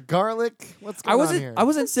 Is there garlic? What's going on here? I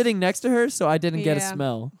wasn't sitting next to her, so I didn't get a Yeah.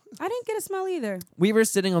 smell. I didn't get a smell either. We were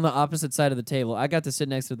sitting on the opposite side of the table. I got to sit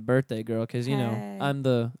next to the birthday girl because Hey. I'm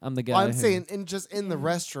the guy. I'm who- saying in the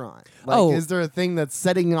restaurant. Like, Oh. is there a thing that's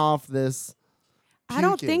setting off this? I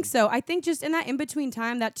don't think puking? so. I think just in that in between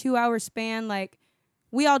time, that 2-hour span, like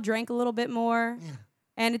we all drank a little bit more,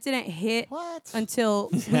 and it didn't hit What? until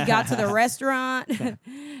we got to the restaurant,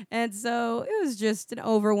 and so it was just an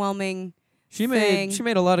overwhelming. She thing.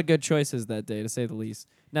 made a lot of good choices that day, to say the least.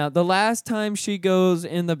 Now, the last time she goes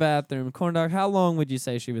in the bathroom, Corndog, how long would you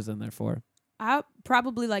say she was in there for?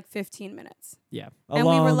 Probably like 15 minutes, Yeah, and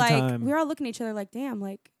long we were like, time. we were all looking at each other like, damn,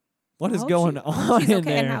 like What I is hope going I hope on she's in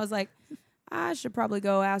okay. And there? I was like, I should probably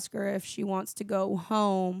go ask her if she wants to go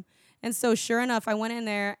home. And so sure enough, I went in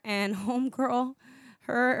there and homegirl,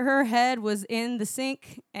 her head was in the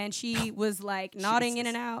sink and she was like nodding in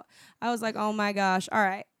and out. I was like, oh my gosh, all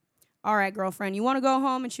right, girlfriend, you want to go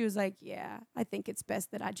home? And she was like, yeah, I think it's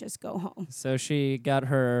best that I just go home. So she got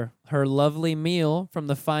her lovely meal from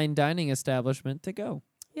the fine dining establishment to go.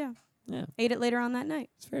 Yeah. Yeah. Ate it later on that night.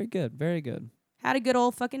 It's very good, very good. Had a good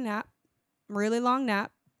old fucking nap. Really long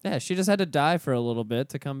nap. Yeah, she just had to die for a little bit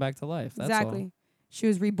to come back to life. That's Exactly. all. She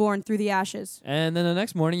was reborn through the ashes. And then the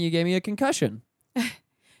next morning, you gave me a concussion.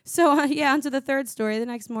 So, on to the third story. The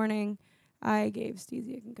next morning, I gave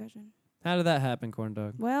Steezy a concussion. How did that happen,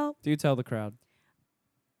 Corndog? Well, Do tell the crowd.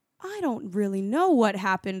 I don't really know what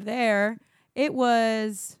happened there. It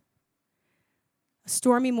was a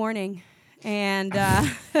stormy morning. And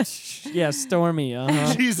Yeah, stormy.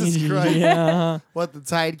 Uh-huh. Jesus Christ. Yeah. Uh-huh. What, the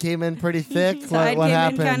tide came in pretty thick? tide what came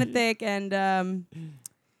happened? in kind of thick. And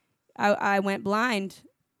I went blind.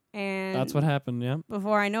 And That's what happened, yeah.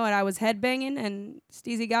 before I know it, I was headbanging. And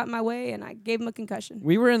Steezy got in my way. And I gave him a concussion.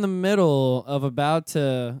 We were in the middle of about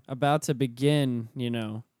to begin,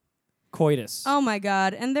 coitus. Oh, my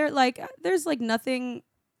God. And there's like nothing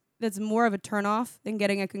that's more of a turnoff than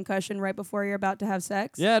getting a concussion right before you're about to have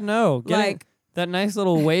sex. Yeah, no. Getting Like, that nice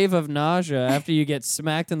little wave of nausea after you get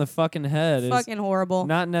smacked in the fucking head is fucking horrible.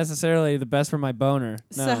 not necessarily the best for my boner.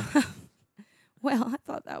 No. So, well, I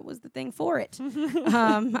thought that was the thing for it.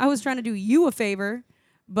 I was trying to do you a favor,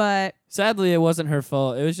 but Sadly, it wasn't her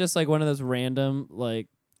fault. It was just like one of those random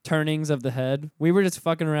turnings of the head. We were just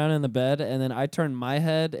fucking around in the bed, and then I turned my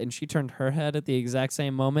head, and she turned her head at the exact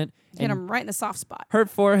same moment. hit And him right in the soft spot. her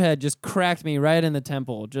forehead just cracked me right in the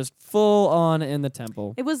temple, just full on in the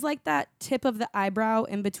temple. It was like that tip of the eyebrow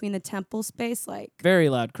in between the temple space. Like, Very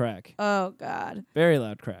loud crack. oh, God. Very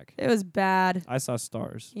loud crack. It was bad. I saw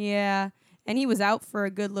stars. Yeah. And he was out for a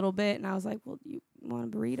good little bit, and I was like, well, you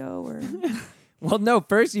want a burrito or... Well, no,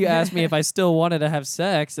 first you asked me if I still wanted to have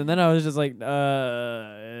sex, and then I was just like,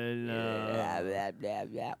 no. blah, blah, blah,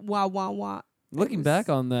 blah. Wah, wah, wah. Looking back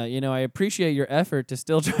on that, I appreciate your effort to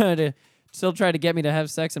still try to get me to have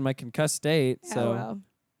sex in my concussed state. Yeah, So, well,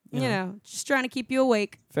 you just trying to keep you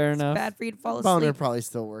awake. fair It's enough. bad for you to fall Boner asleep. probably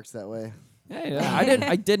still works that way. Hey,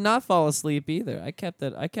 I did not fall asleep either. I kept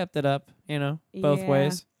it up, both Yeah.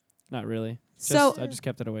 ways. Not really. So- I just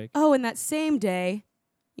kept it awake. Oh, and that same day,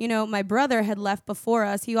 my brother had left before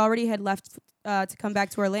us. He already had left to come back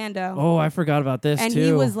to Orlando. Oh, I forgot about this and too.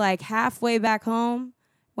 he was like halfway back home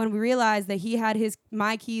when we realized that he had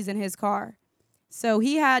my keys in his car. So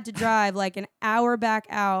he had to drive like an hour back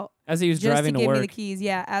out as he was just driving to to give work. me the keys.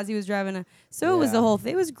 Yeah, as he was driving. So it was the Yeah. whole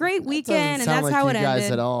thing. It was a great weekend, and Doesn't that's sound how like it you guys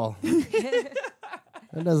ended. at all.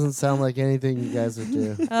 That doesn't sound like anything you guys would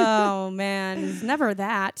do. Oh man, it's never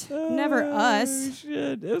that. Never us.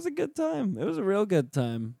 Shit. It was a good time. It was a real good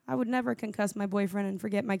time. I would never concuss my boyfriend and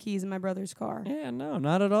forget my keys in my brother's car. Yeah, no,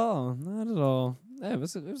 not at all. Not at all. Yeah, it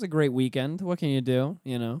was a great weekend. What can you do?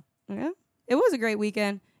 Yeah, it was a great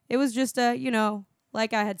weekend. It was just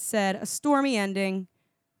like I had said, a stormy ending,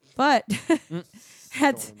 but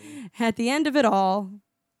at the end of it all,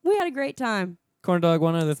 we had a great time. Corndog,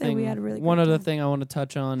 one other Say thing. we had a really One great other time. thing I want to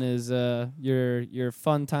touch on is your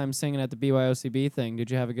fun time singing at the BYOCB thing. Did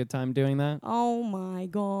you have a good time doing that? Oh my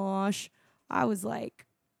gosh. I was like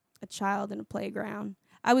a child in a playground.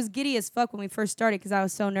 I was giddy as fuck when we first started because I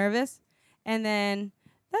was so nervous. And then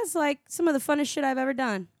that's like some of the funnest shit I've ever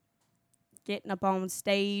done. Getting up on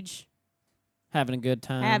stage, Having a good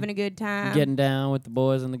time. having a good time. Getting down with the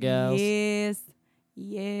boys and the gals.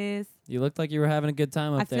 Yes. You looked like you were having a good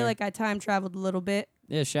time up I there. feel like I time traveled a little bit.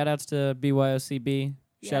 Yeah, shout outs to BYOCB.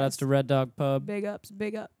 Shout outs Yes. to Red Dog Pub. Big ups.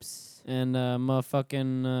 And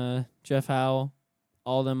motherfucking Jeff Howell.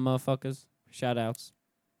 All them motherfuckers. Shout outs.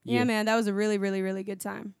 Yeah, man, that was a really, really, really good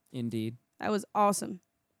time. Indeed. That was awesome.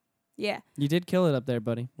 Yeah. You did kill it up there,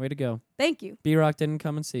 buddy. Way to go. Thank you. B-Rock didn't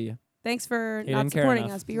come and see you. Thanks for He not didn't care supporting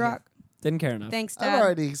enough. us, B-Rock. Didn't care enough. Thanks, I've Dad.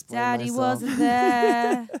 already explained Daddy myself. wasn't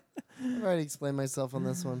there. I've already explained myself on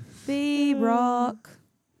this one. B-Rock.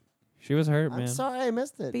 She was hurt, I'm man. sorry I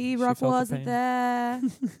missed it. B-Rock felt the wasn't pain. there.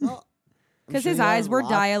 Well, I'm Because sure his you eyes had were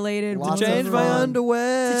dilated. lots To of change my fun.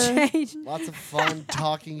 underwear. To change. Lots of fun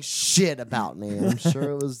talking shit about me. I'm sure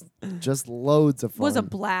it was just loads of fun. Was a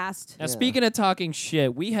blast. Now, Yeah. speaking of talking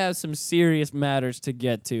shit, we have some serious matters to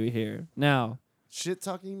get to here. Now, Shit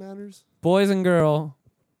talking matters? boys and girl,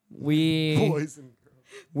 we Boys and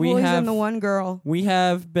we Boys have and the one girl. we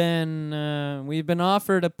have been we've been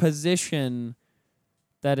offered a position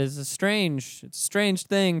that is it's a strange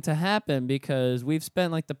thing to happen because we've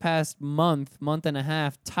spent like the past month and a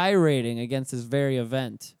half tirading against this very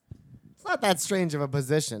event. It's not that strange of a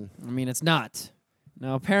position. I mean, it's not.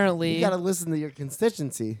 Now, apparently, You got to listen to your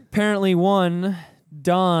constituency. one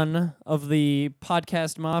Don of the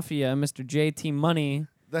podcast mafia, Mr. JT Money,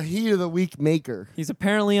 The heat of the week maker. he's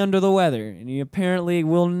apparently under the weather, and he apparently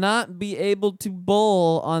will not be able to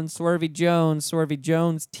bowl on Swervy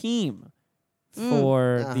Jones' team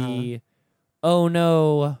for the Oh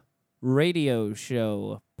No radio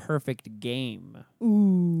show Perfect Game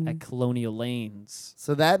Ooh. at Colonial Lanes.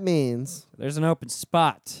 So that means, There's an open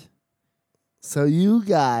spot. so you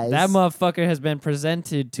guys That motherfucker has been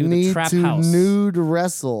presented to need the trap to house. nude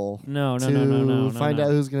wrestle No, to no. find out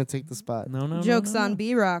who's going to take the spot. No. Jokes no, on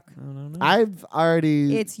B-Rock. No. I've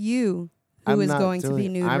already... It's you who I'm is not going to doing be it.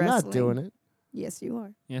 nude I'm wrestling. not doing it. Yes, you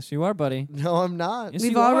are. Yes, you are, buddy. No, I'm not. Yes,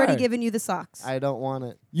 We've you already are. given you the socks. I don't want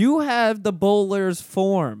it. You have the bowler's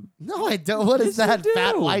form. No, I don't. What is Yes, that, you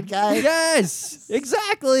fat do. white guy? Yes,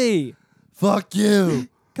 exactly. Fuck you.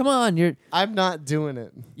 Come on, I'm not doing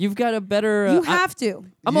it. you've got a better. you have to.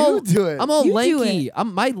 I'm You all do it. I'm all You do lanky.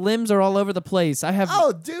 My limbs are all over the place. I have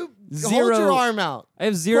Oh, dude. Hold Zero- your arm out.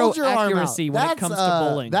 zero Hold your arm out. accuracy when it comes to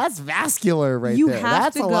bowling. That's vascular right You there.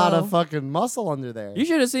 have That's to a lot go. of fucking muscle under there. You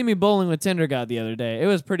should have seen me bowling with Tinder God the other day. It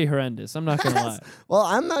was pretty horrendous. I'm not gonna lie. Well,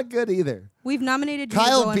 I'm not good either. We've nominated you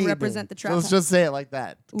Kyle to go beat and me. represent the So trap let's house. just say it like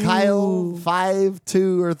that. Kyle, Ooh.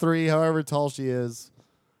 5'2" or 3", however tall she is.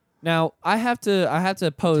 Now I have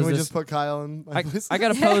to pose Can we this. just put Kyle in my place? I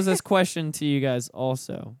gotta pose this question to you guys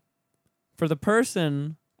also. For the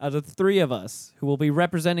person out of the three of us who will be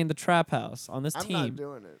representing the trap house on this I'm team, not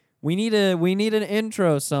doing it. we need an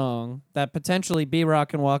intro song that potentially B-Rock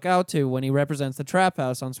can walk out to when he represents the trap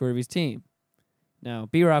house on Swervy's team. Now,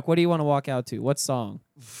 B-Rock, what do you want to walk out to? What song?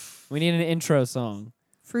 We need an intro song,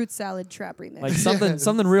 Fruit salad trap remix. like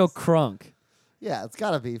something real crunk. Yeah, it's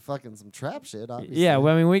got to be fucking some trap shit, obviously. Yeah,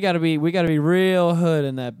 well, I mean, we gotta be real hood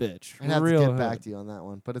in that bitch. I'd have to real get hood. back to you on that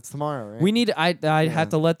one, but it's tomorrow, right? We need. I have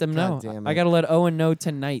to let them know. God damn I it. gotta let Owen know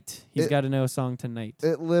tonight. He's It- got to know a song tonight.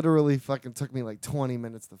 It literally fucking took me like 20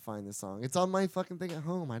 minutes to find the song. It's on my fucking thing at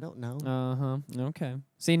home. I don't know. Okay.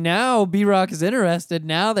 See, now B-Rock is interested.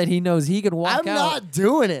 Now that he knows he can walk I'm out, not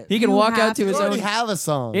doing it. he can You walk have out to to. his You already own have a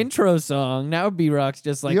song. intro song. Now B-Rock's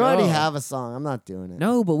just like, you already oh. have a song. I'm not doing it.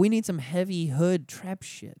 No, but we need some heavy hood trap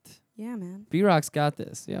shit. yeah, man. B-Rock's got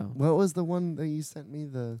this. Yeah. What was the one that you sent me?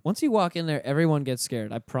 The Once you walk in there, everyone gets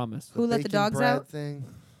scared. I promise. Who let the bacon dogs bread out? thing.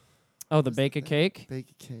 Oh, the What's bake a the thing? cake. Bake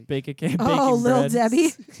a cake. Bake a cake. Oh, bacon Lil bread.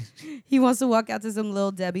 Debbie. He wants to walk out to some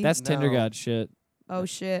Lil Debbie. That's Tinder No. God shit. oh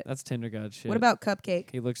shit. That's Tinder God shit. What about cupcake?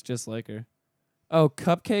 He looks just like her. Oh,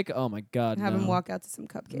 cupcake? Oh my God. Have no. him walk out to some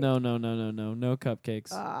cupcake. No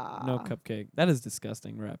cupcakes. Ah, No cupcake. That is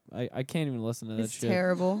disgusting rap. I can't even listen to that It's shit.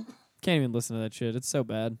 terrible. Can't even listen to that shit. It's so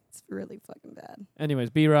bad. It's really fucking bad. Anyways,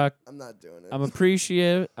 B-Rock, I'm not doing it. I'm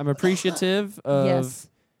appreciative of Yes.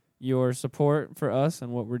 your support for us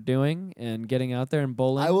and what we're doing and getting out there and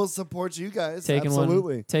bowling. I will support you guys. taking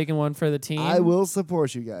Absolutely. taking one for the team. I will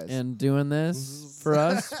support you guys. And doing this for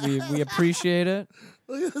us. We appreciate it.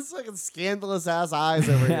 Look at this fucking scandalous ass eyes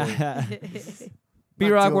over here.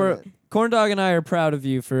 B-Rock, doing it. Corndog and I are proud of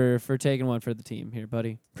you for taking one for the team here,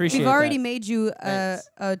 buddy. Appreciate We've already that. made you Thanks.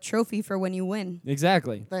 a trophy for when you win.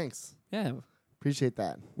 Exactly. Thanks. Yeah. Appreciate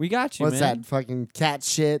that. We got you, What's man. that fucking cat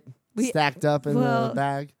shit We- stacked up in well- the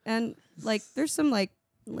bag? And like there's some like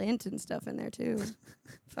lint and stuff in there too.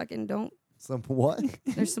 Fucking don't. Some what?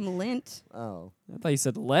 There's some lint Oh. I thought you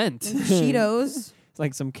said Lent. and Cheetos. It's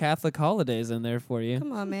like some Catholic holidays in there for you.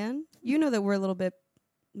 Come on, man. You know that we're a little bit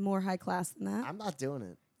more high class than that. I'm not doing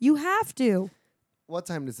it. You have to. What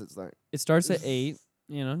time does it start? It starts at 8.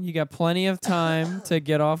 You know, you got plenty of time to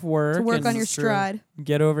get off work. To work and on your is true. stride.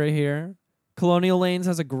 Get over here. Colonial Lanes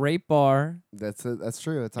has a great bar. That's it. That's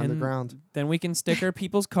true. It's And underground. Then we can sticker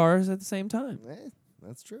people's cars at the same time. Eh,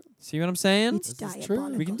 That's true. See what I'm saying? It's This is true.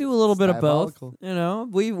 diabolical. We can do a little bit of both. Diabolical. You know,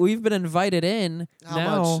 we've been invited in.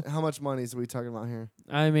 How much money is we talking about here?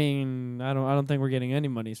 I mean, I don't think we're getting any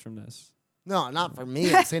monies from this. No, not for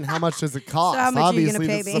me. I'm saying how much does it cost? how much are you Obviously, gonna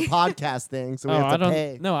pay this is me? a podcast thing, so we Oh, have I to don't.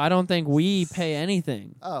 pay. No, I don't think we pay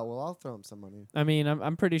anything. Oh, well, I'll throw him some money. I mean,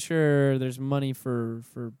 I'm pretty sure there's money for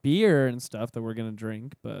beer and stuff that we're gonna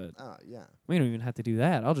drink, but Oh, yeah. we don't even have to do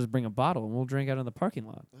that. I'll just bring a bottle and we'll drink out in the parking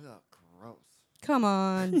lot. Ugh, gross. Come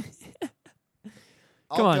on.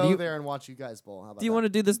 Come on, I'll do go you- there and watch you guys bowl. How about Do you that? want to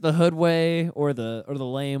do this the hood way or the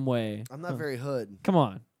lame way? I'm not very hood. Come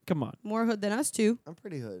on. More hood than us two. I'm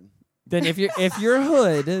pretty hood. Then if you're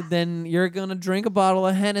hood, then you're gonna drink a bottle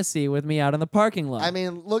of Hennessy with me out in the parking lot. I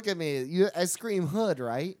mean, look at me. I scream hood,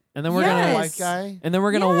 right? and then we're Yes. gonna White guy. and then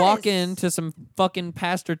we're gonna walk Yes. into some fucking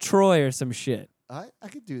Pastor Troy or some shit. I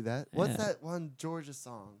could do that. What's Yeah. that one Georgia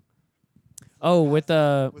song Oh, with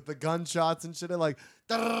the with the gunshots and shit? And like,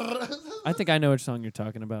 I think I know which song you're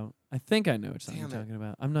talking about. I think I know which song Damn you're it. talking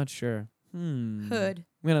about. I'm not sure. Hood.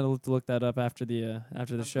 I'm gonna look that up after the show I'm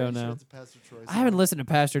pretty sure now. it's a Pastor Troy I haven't song. listened to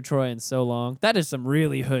Pastor Troy in so long. That is some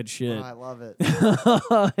really hood shit. Oh, I love it.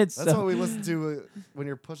 it's That's so, what we listen to when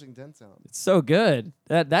you're pushing dents out. it's so good.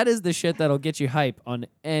 That is the shit that'll get you hype on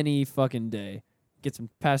any fucking day. Get some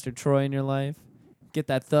Pastor Troy in your life. Get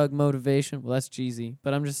that thug motivation. Well, that's cheesy,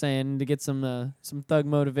 but I'm just saying to get some thug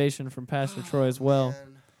motivation from Pastor Troy as well.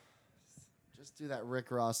 Man. Just do that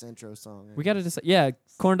Rick Ross intro song. We got to decide. Yeah,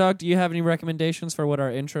 Corndog, do you have any recommendations for what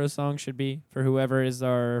our intro song should be for whoever is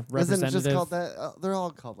our Isn't it representative? just called that? They're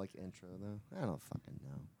all called like intro though. I don't fucking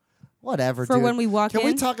know. Whatever. For dude. when we walk Can in.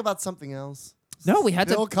 we talk about something else? No, we had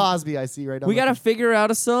Bill to. Cosby. I see right. We got to figure out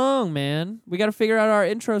a song, man. We got to figure out our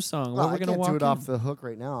intro song. Well, what we're I gonna can't walk do it in. off the hook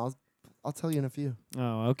right now. I'll tell you in a few.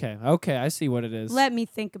 Oh, okay. Okay, I see what it is. Let me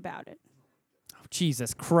think about it. Oh,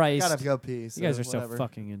 Jesus Christ. Gotta go pee. You guys are whatever. so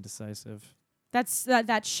fucking indecisive. That's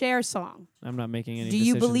that Cher song. I'm not making any Do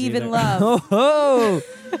you decisions believe in either. love? Oh,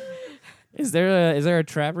 is there a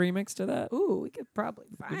trap remix to that? Ooh, we could probably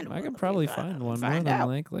find one. I could probably find one more Find than out.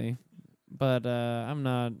 likely. But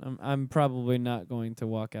I'm probably not going to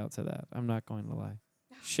walk out to that. I'm not going to lie.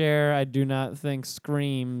 Cher, I do not think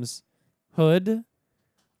screams hood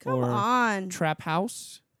Come or on. trap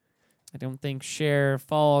house. I don't think Cher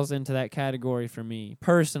falls into that category for me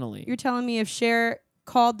personally. You're telling me if Cher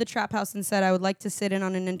called the trap house and said, I would like to sit in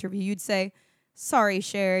on an interview, you'd say, sorry,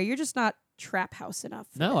 Cher, you're just not trap house enough.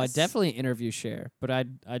 for No, I this." definitely interview Cher, but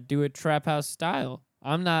I'd do it trap house style.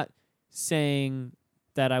 I'm not saying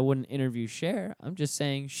that I wouldn't interview Cher. I'm just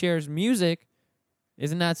saying Cher's music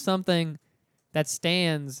isn't that something that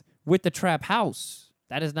stands with the trap house.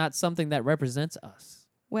 That is not something that represents us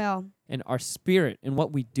Well, and our spirit and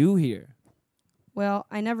what we do here.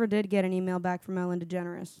 I never did get an email back from Ellen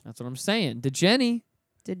DeGeneres. That's what I'm saying. DeJenny.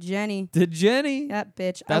 Did Jenny? DeJenny. That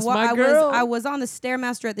bitch. That's my girl. I was on the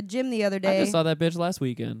Stairmaster at the gym the other I day. just saw that bitch last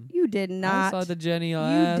weekend. You did not. I saw DeJenny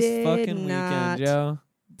last did fucking not. weekend, Joe. What-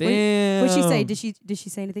 Damn. What'd she say? Did she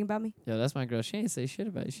say anything about me? Yo, that's my girl. She ain't say shit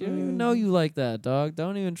about you. She don't even know you like that, dog.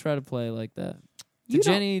 Don't even try to play like that. You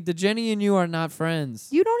The Jenny and you are not friends.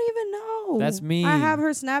 You don't even know. That's me. I have her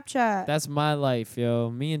Snapchat. That's my life, yo.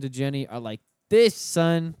 Me and DeJenny are like this,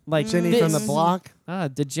 son. Like Jenny this. from the block.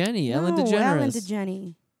 DeJenny, Ellen No, DeGeneres. Ellen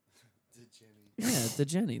DeGeneres. Yeah,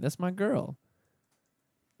 DeJenny. That's my girl.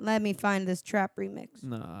 Let me find this trap remix.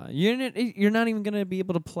 Nah, you're not even gonna be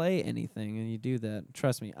able to play anything, and you do that.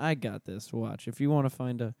 Trust me, I got this. Watch. If you want to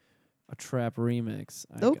find a trap remix,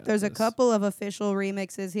 I Nope, got there's a this. couple of official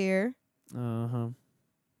remixes here.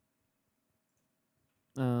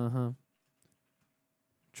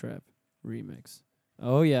 Trap remix.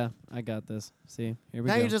 Oh yeah, I got this. See, here we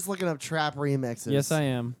Now go. you're just looking up trap remixes. Yes, I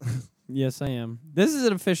am. Yes, I am. This is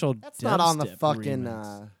an official. That's not on the dubstep fucking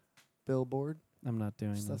remix. Billboard. I'm not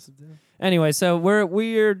doing Stuff this. to do. Anyway, so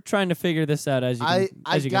we're trying to figure this out as you can,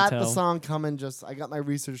 I as you can got tell. the song coming. I got my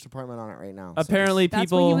research department on it right now. so Apparently, That's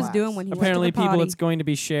people. what he was doing when he apparently, went to the people. potty. It's going to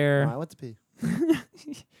be just- Cher. No, I went to pee.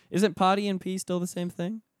 Isn't potty and pee still the same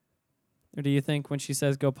thing? Or do you think when she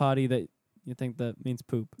says go potty that you think that means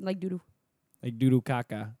poop? Like doo-doo. Like doo-doo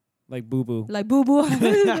caca. Like boo-boo. Like boo-boo.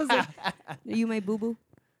 You made boo-boo?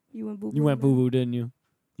 You went boo-boo? You went boo-boo, didn't you?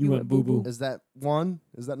 You You went went boo-boo. boo-boo. Is that one?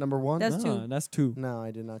 Is that number one? That's Nah, two. That's two. No,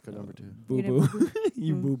 I did not go number two. You didn't Boo-boo.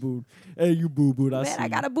 You Mm. boo-booed. Hey, you boo-booed. I Man, see I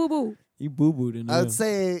got you. a boo-boo. You boo-booed in I there. would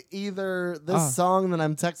say either this Ah. song that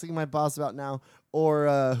I'm texting my boss about now,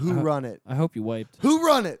 or Who Run It. I hope you wiped. Who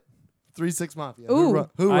Run It? 3-6 Mafia. Ooh.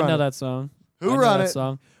 Who I Run know It? that song. Who I know Run that It?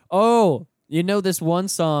 song. Oh, you know this one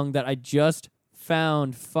song that I just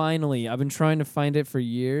found finally. I've been trying to find it for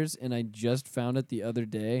years, and I just found it the other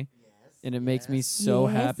day. and it makes me so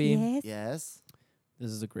happy. Yes. Yes.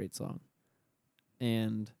 This is a great song.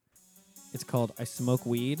 And it's called I Smoke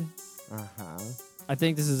Weed. Uh-huh. I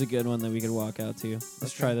think this is a good one that we could walk out to. Let's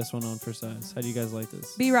Okay. try this one on for size. How do you guys like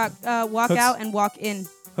this? B-Rock, walk Hooks. out and walk in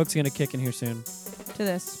Hook's gonna kick in here soon. to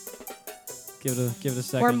this. Give it a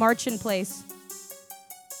second. Or march in place.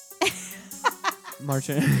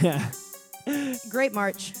 Marching. Yeah. Great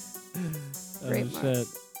march. Oh Great march. shit.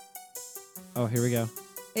 Oh, here we go.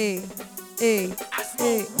 Hey, hey,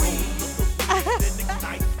 hey.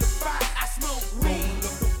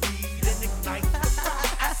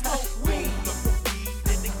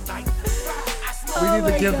 We need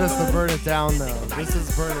my to give this God. the Burn It Down, though. This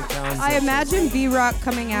is Burn It Down. I section. imagine B-Rock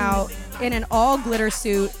coming out in an all glitter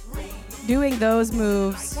suit, doing those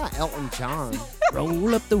moves. Not Elton John.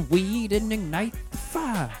 Roll up the weed and ignite the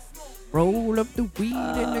fire. Roll up the weed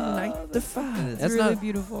and ignite the fire. It's That's really not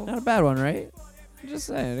beautiful. not a bad one, right? I'm just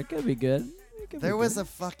saying, it could be good. It could There be was good. a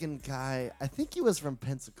fucking guy. I think he was from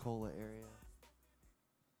Pensacola area.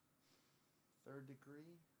 Third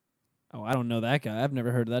Degree. Oh, I don't know that guy. I've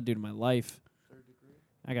never heard of that dude in my life. Third Degree.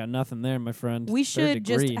 I got nothing there, my friend. We Third should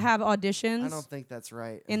just degree. have I auditions don't think that's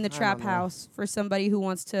right. in the I don't trap know. house for somebody who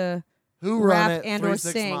wants to Who run rap it? and or 3-6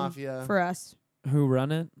 sing Mafia. for us. Who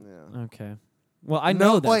run it? Yeah. Okay. Well, I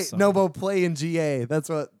know that Wait, song. Nobo play in GA. That's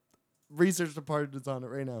what research department is on it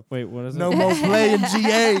right now. Wait, what is it? No more play in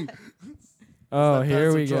GA. Oh, Is that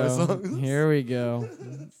here we Pastor Troy go. song? Here we go.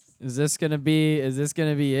 Is this gonna be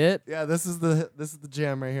it? Yeah, this is the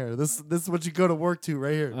jam right here. This is what you go to work to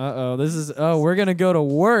right here. We're gonna go to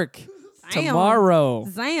work Damn. tomorrow.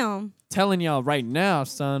 Zam. Telling y'all right now,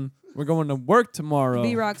 son. We're going to work tomorrow.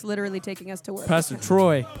 B-Rock's literally taking us to work. Pastor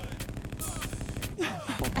Troy.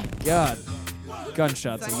 God.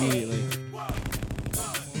 Gunshots immediately.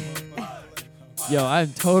 Yo,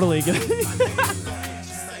 I'm totally good.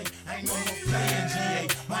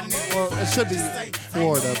 Well, it should be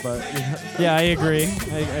Florida, but Yeah, I agree.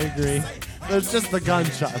 I agree. there's just the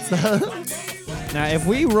gunshots. Now, if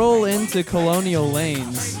we roll into Colonial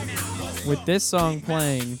Lanes with this song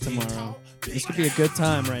playing tomorrow, this could be a good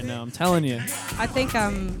time right now. I'm telling you. I think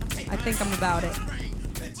I'm about it.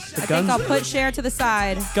 The I think I'll put Cher to the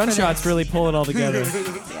side. for gunshots this. really pull it all together.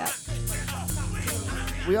 Yeah.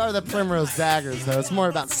 We are the Primrose Daggers, though. It's more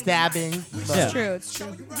about stabbing. But Yeah. It's true. It's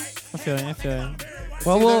true. I feel you.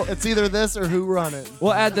 Well, it's either this or Who Run It.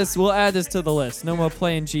 we'll add this to the list. No more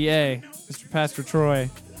playing GA, Mr. Pastor Troy.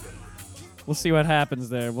 We'll see what happens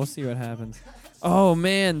there. Oh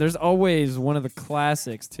man, there's always one of the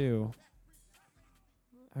classics too.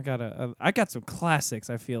 I got some classics.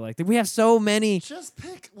 I feel like we have so many. Just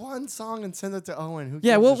pick one song and send it to Owen. Who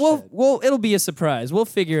Yeah, gives a shit? it'll be a surprise. We'll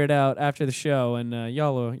figure it out after the show, and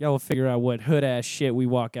y'all will figure out what hood ass shit we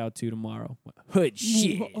walk out to tomorrow. Hood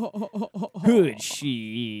shit. Hood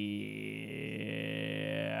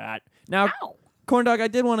shit. Now, Corndog, I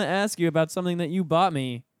did want to ask you about something that you bought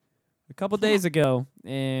me a couple days ago,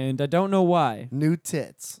 and I don't know why. New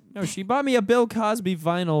tits. No, she bought me a Bill Cosby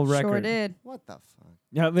vinyl record. Sure did. What the fuck?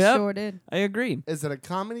 Yep, Sure did. I agree. Is it a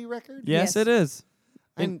comedy record? Yes, Yes. it is.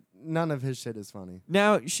 And none of his shit is funny.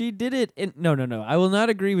 Now, she did it in... No. I will not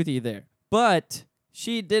agree with you there. But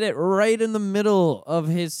she did it right in the middle of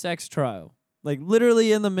his sex trial. Like,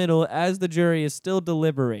 literally in the middle as the jury is still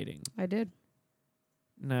deliberating. I did.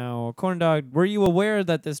 Now, Corndog, were you aware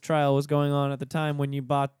that this trial was going on at the time when you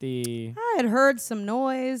bought the... I had heard some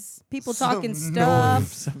noise, people Some talking stuff,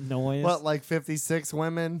 some noise? What, like 56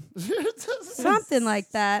 women? something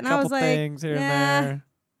like that. And I couple was like, things here "Nah, and there.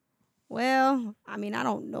 well, I mean, I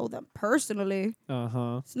don't know them personally.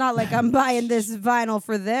 Uh-huh. It's not like I'm buying this vinyl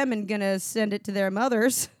for them and gonna send it to their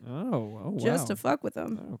mothers Oh, wow. just to fuck with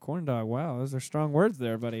them. Oh, Corndog, wow. Those are strong words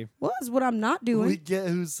there, buddy. Well, that's what I'm not We doing. get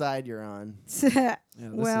whose side you're on. Yeah,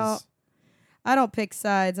 this Well, is, I don't pick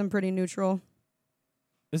sides. I'm pretty neutral.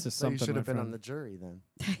 this is So you something, should my have been friend. on the jury then.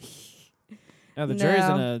 Yeah, the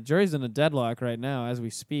No. jury's in a deadlock right now as we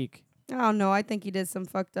speak. I don't know. I think he did some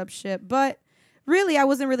fucked up shit. But really, I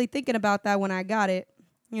wasn't really thinking about that when I got it.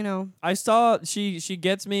 You know. I saw she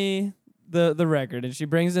gets me the record and she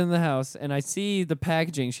brings it in the house and I see the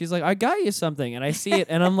packaging. She's like, I got you something, and I see it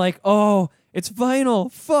and I'm like, oh, it's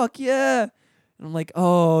vinyl. Fuck yeah. And I'm like,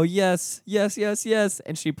 oh yes.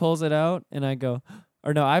 And she pulls it out and I go,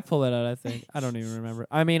 or no, I pull it out, I think. I don't even remember.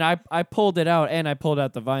 I mean, I pulled it out and I pulled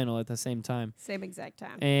out the vinyl at the same time. Same exact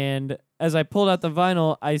time. And as I pulled out the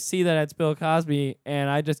vinyl, I see that it's Bill Cosby, and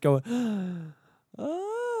I just go,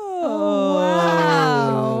 oh,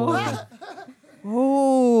 wow.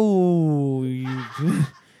 Oh, you-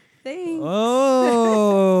 Thanks.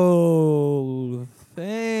 oh,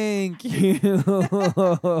 thank you.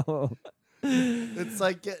 It's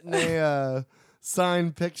like getting a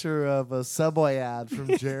signed picture of a Subway ad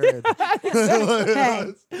from Jared.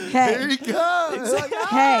 Hey, Here you go. It's like,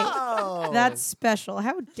 Hey, oh, that's special.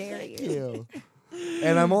 How dare thank you? you.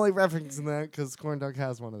 And I'm only referencing that because Corndog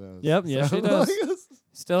has one of those. Yep, yeah, she does.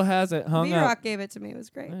 Still has it hung up. B-Rock gave it to me. It was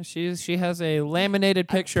great. She has a laminated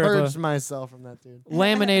picture Purged of myself from that dude. a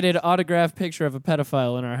laminated autographed picture of a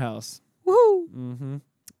pedophile in our house. Woo! Mm-hmm.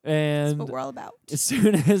 That's And what we're all about. as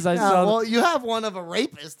soon as I Yeah, saw, well, you have one of a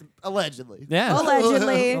rapist, allegedly. yeah,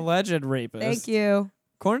 Allegedly. alleged rapist. Thank you.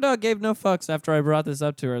 Corndog gave no fucks after I brought this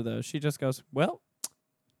up to her, though. She just goes, "Well,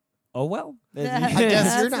 oh well." I guess you're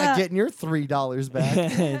That's not up. getting your $3 back.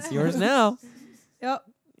 It's yours now. Yep.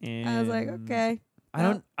 I was like, And okay.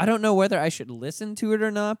 I don't know whether I should listen to it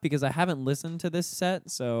or not because I haven't listened to this set,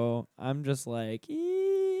 so I'm just like,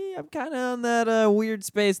 I'm kind of on that weird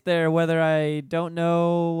space there. Whether I don't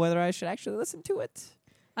know whether I should actually listen to it.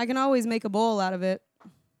 I can always make a bowl out of it.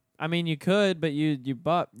 I mean, you could, but you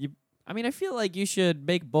bought you. I mean, I feel like you should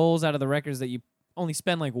make bowls out of the records that you only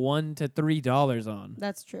spend like $1 to $3 on.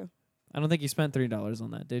 That's true. I don't think you spent $3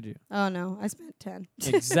 on that, did you? Oh no, I spent 10.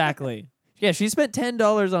 Exactly. Yeah, she spent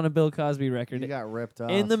 $10 on a Bill Cosby record. You got ripped off.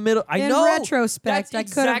 In the middle. I In know. retrospect, That's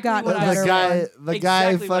I could have exactly gotten what a I better said. one. The guy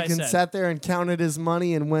Exactly what I fucking said. sat there and counted his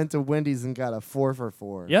money and went to Wendy's and got a 4 for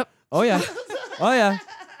 $4. Yep. Oh yeah. Oh yeah.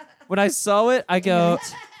 When I saw it, I go,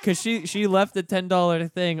 because she left the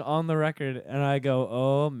 $10 thing on the record, and I go,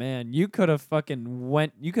 oh man, you could have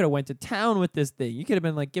went to town with this thing. You could have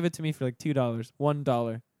been like, give it to me for like $2,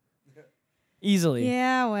 $1, easily.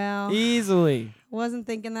 Yeah, well, Easily. wasn't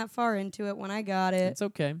thinking that far into it when I got it. It's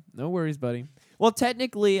okay. No worries, buddy. Well,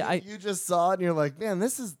 technically, You just saw it and you're like, man,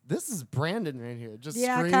 this is Brandon right here. Just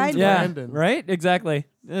Yeah, screams kinda. yeah, Brandon. right? Exactly.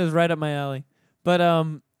 It was right up my alley. But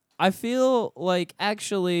I feel like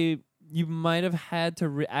actually you might have had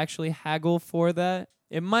to actually haggle for that.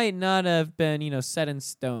 It might not have been, set in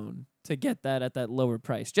stone to get that at that lower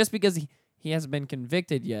price. Just because he hasn't been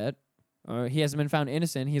convicted yet, or he hasn't been found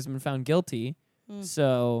innocent, he hasn't been found guilty.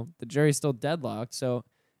 So the jury's still deadlocked. So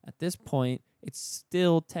at this point, it's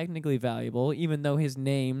still technically valuable, even though his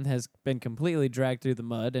name has been completely dragged through the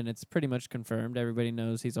mud, and it's pretty much confirmed. Everybody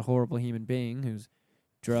knows he's a horrible human being who's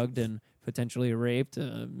drugged and potentially raped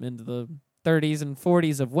into the 30s and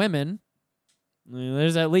 40s of women. I mean,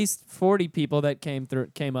 there's at least 40 people that came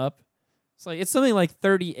up. It's something like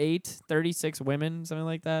 38, 36 women, something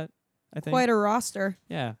like that, I think. Quite a roster.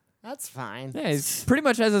 Yeah. That's fine. Yeah, he pretty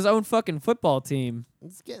much has his own fucking football team.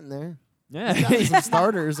 It's getting there. Yeah. He's got some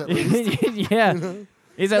starters at least. Yeah.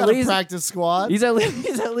 He's at Got a least practice squad. he's at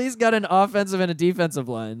least got an offensive and a defensive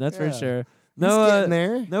line. That's for Yeah. sure. He's No getting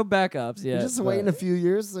there. no backups yet. We're just but waiting a few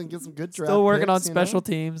years and get some good draft still working on picks, special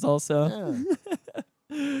teams also.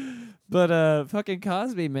 Yeah. But fucking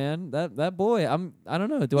Cosby, man. That boy, I don't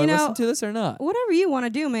know. Do I You know, listen to this or not? Whatever you want to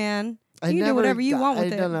do, man. You can do whatever you want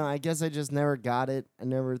with I it. don't know. I guess I just never got it. I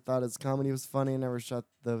never thought his comedy was funny. I never thought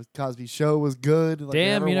the Cosby Show was good. Like,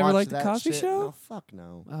 Damn, you never watched liked the that Cosby shit. Show? No, fuck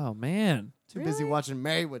no. Oh man. Too busy Really? watching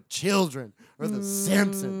Married with Children or The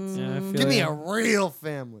Simpsons. Yeah, I feel Give me ya. a real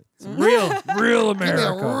family. real Give me a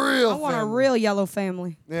America. real I want a family. real yellow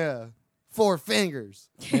family. Yeah. 4 fingers.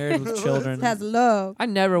 Married with Children. It has love. I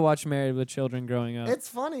never watched Married with Children growing up. It's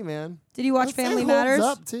funny, man. Did you watch It Family holds Matters?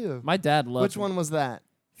 up too. My dad loved Which one was that?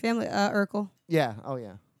 Family Urkel. Yeah. Oh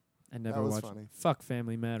yeah. I never was watched. funny. Fuck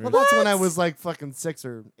Family Matters. Well, that's when I was like fucking 6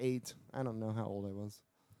 or 8. I don't know how old I was.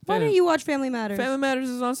 Why don't you watch Family Matters? Family Matters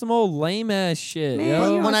is on some old lame ass shit. Man,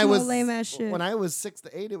 yo. you're when on I some was old lame-ass shit. when I was 6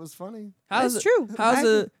 to 8, it was funny. How's That's it-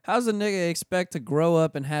 true. How's a nigga expect to grow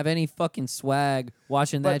up and have any fucking swag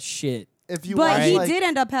watching But- that shit? If you But watch, he like, did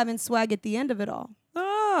end up having swag at the end of it all.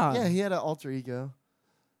 Ah. Yeah, he had an alter ego.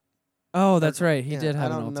 Oh, that's right. He Yeah, did have I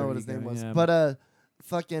an don't alter know what his ego, name was, yeah. but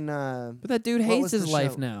fucking But that dude what hates was his the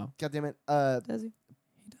life show? now. God damn it, Does he?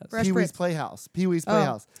 He does. Fresh Pee Wee's Prince. Playhouse. Pee Wee's Oh.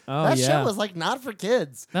 Playhouse. Oh That yeah. shit was like not for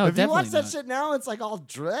kids. No, if you watch definitely that not. shit now, it's like all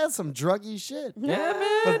some druggy shit. Yeah,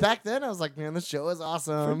 man. But back then, I was like, man, this show is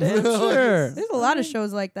awesome. damn sure. There's a lot of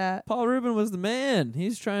shows like that. Paul Rubin was the man.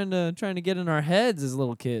 He's trying to get in our heads as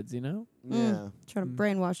little kids, you know? Yeah. Trying to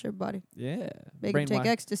brainwash everybody. Yeah. Make them take Brainwash-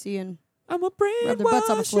 ecstasy and I'm a Rub their butts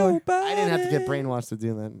on the brainwash floor. your body. I didn't have to get brainwashed to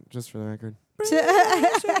do that, just for the record.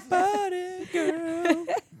 Brainwash your body, girl.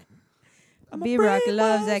 I'm a B-Rock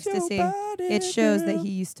loves brainwash your ecstasy. body, It shows that girl. he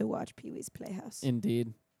used to watch Pee Wee's Playhouse.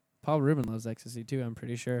 Indeed. Paul Rubin loves ecstasy too, I'm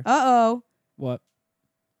pretty sure. Uh-oh. What?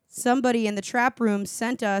 Somebody in the trap room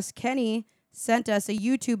Kenny sent us a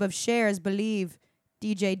YouTube of Cher's Believe,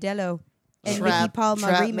 DJ Dello, and Mickey Palma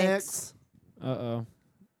Trap remix. mix. Uh-oh.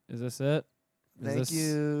 Is this it? Thank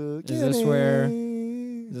you. Is this where?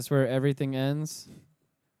 Kenny. Is this where everything ends?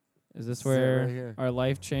 Is this Sit where right here. our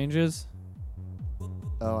life changes?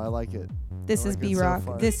 Oh, I like it. This I is like it B so Rock.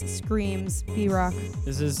 far. This screams B Rock.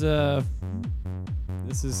 This is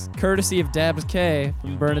courtesy of Dabs K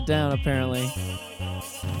from Burn It Down, apparently.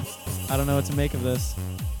 I don't know what to make of this.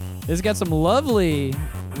 This got some lovely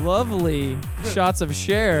shots of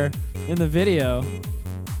Cher in the video.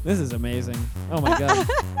 This is amazing. Oh my god.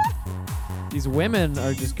 These women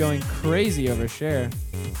are just going crazy over Cher.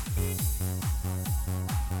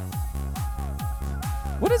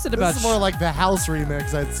 What is it about? This is more like the house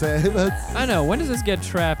remix, I'd say. That's, I know. When does this get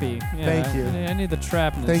trappy? Yeah, Thank you. I need the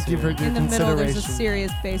trapness. thank you for here. your In the middle, there's a consideration.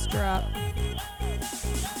 serious bass drop.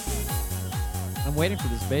 I'm waiting for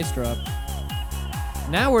this bass drop.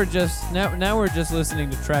 Now we're just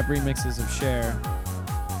listening to trap remixes of Cher.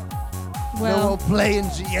 No Well, more playing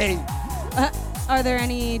G8. are there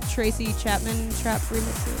any Tracy Chapman trap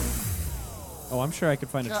remixes? Oh, I'm sure I could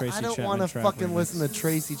find a God, Tracy I don't Chapman want to trap fucking remix. listen to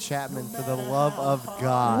Tracy Chapman for the love of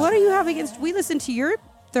God. What do you have against? We listen to your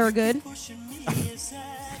Thurgood.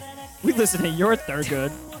 We listen to your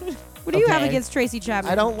Thurgood. What do you have Okay. against Tracy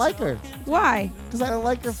Chapman? I don't like her Why? because I don't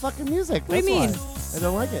like her fucking music. What do you That's mean? why. I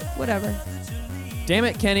don't like it. Whatever. Damn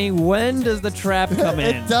it, Kenny. When does the trap come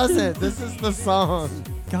in? It doesn't. This is the song.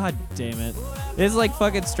 God damn it. It's like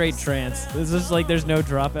fucking straight trance. It's just like there's no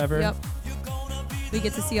drop ever. Yep. We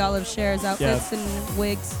get to see all of Cher's outfits and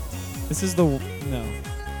wigs. This is the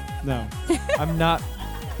no. I'm not.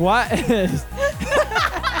 What?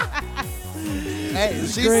 Hey,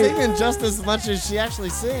 she's great. singing just as much as she actually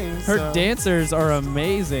sings. Her so. dancers are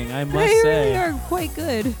amazing, I must They really say. are quite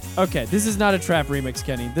good. Okay, this is not a trap remix,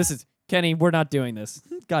 Kenny. This is Kenny. We're not doing this.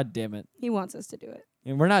 God damn it. He wants us to do it.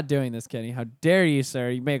 And we're not doing this, Kenny. How dare you, sir?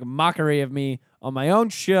 You make a mockery of me on my own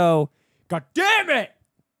show. God damn it!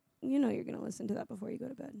 You know you're gonna listen to that before you go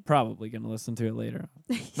to bed. Probably gonna listen to it later.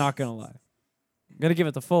 Not gonna lie. I'm gonna give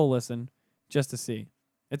it the full listen just to see.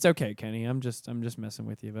 It's okay, Kenny. I'm just messing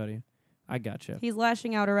with you, buddy. I gotcha. He's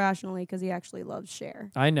lashing out irrationally because he actually loves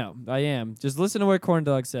Cher. I know. I am. Just listen to what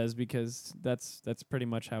Corndog says because that's pretty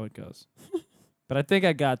much how it goes. But I think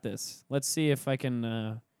I got this. Let's see if I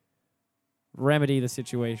can remedy the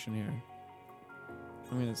situation here.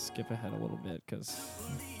 I'm gonna skip ahead a little bit because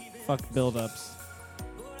fuck build-ups.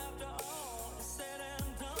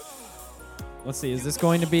 Let's see. Is this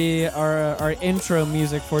going to be our intro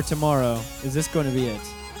music for tomorrow? Is this going to be it?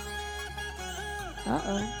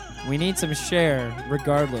 Uh-oh. We need some Cher,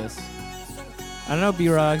 regardless. I don't know,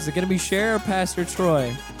 B-Rock. Is it going to be Cher or Pastor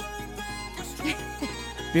Troy?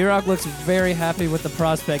 B-Rock looks very happy with the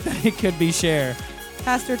prospect that it could be Cher.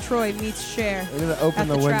 Pastor Troy meets Cher. We're gonna open At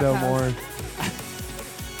the the trap window house. more.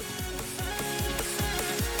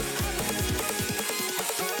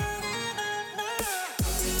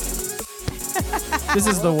 This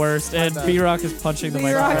is the worst, and bad. B-Rock is punching the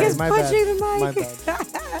B-Rock microphone. is My bad. punching the My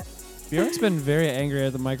mic. B-Rock's been very angry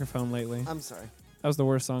at the microphone lately. I'm sorry. That was the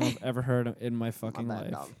worst song I've ever heard in my My fucking bad,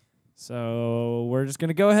 life. dog. So we're just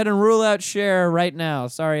gonna go ahead and rule out Cher right now.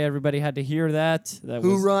 Sorry, everybody had to hear that. That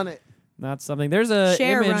Who was run it? not something. There's a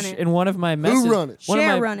Cher image run it. in one of my messages. run it? One of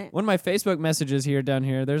Cher my, run it. One of my Facebook messages here down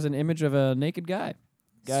here. There's an image of a naked guy.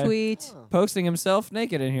 Sweet. Posting himself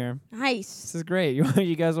naked in here. This Nice. is great.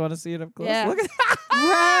 You guys want to see it up close? Yeah. Look at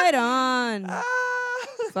Right on.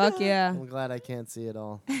 Fuck yeah. I'm glad I can't see it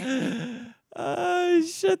all. Oh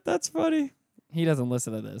shit, that's funny. He doesn't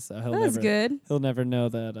listen to this, so he'll That's never good. he'll never know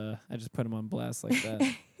that I just put him on blast like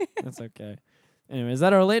that. That's okay. Anyways,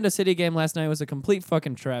 that Orlando City game last night was a complete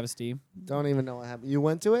fucking travesty. Don't even know what happened. You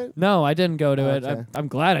went to it? No, I didn't go to it. Okay. I'm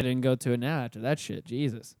glad I didn't go to it now after that shit.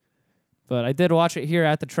 Jesus. But I did watch it here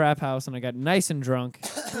at the Trap House, and I got nice and drunk.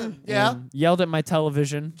 Yeah. and yelled at my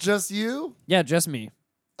television. Just you? Yeah, just me.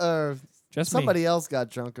 Or Just me. somebody else got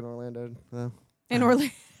drunk in Orlando? Well, In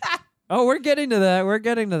Orlando. Oh, we're getting to that. We're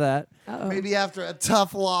getting to that. Uh-oh. maybe after a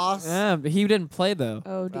tough loss. Yeah, but he didn't play though.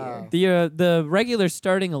 Oh dear. The regular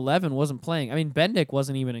starting 11 wasn't playing. I mean, Bendick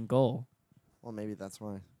wasn't even in goal. Well, maybe that's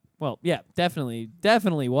why. Well, yeah, definitely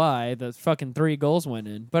why the fucking 3 goals went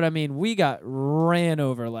in. But I mean, we got ran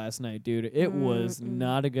over last night, dude. It was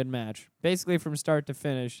not a good match. Basically, from start to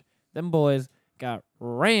finish, them boys got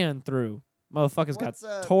ran through. Motherfuckers What's,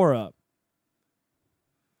 got tore up.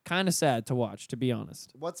 Kind of sad to watch, to be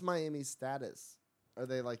honest. What's Miami's status? Are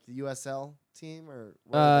they like the USL team or?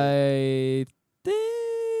 What are they? I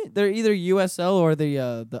think they're either USL or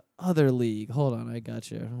the other league. Hold on, I got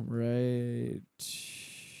you right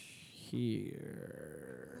here.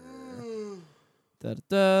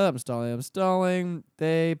 I'm stalling.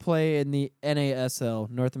 They play in the NASL,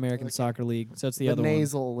 North American Soccer League. So it's the other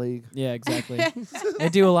nasal league. Yeah, exactly. They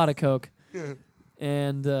do a lot of coke.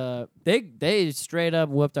 And they straight up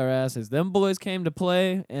whooped our asses. Them boys came to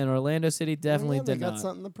play, and Orlando City definitely they did got not.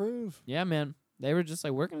 something to prove. Yeah, man. They were just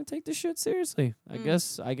like, we're gonna take this shit seriously. I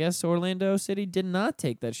guess Orlando City did not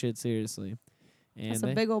take that shit seriously. And That's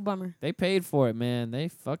a big old bummer. they paid for it, man. They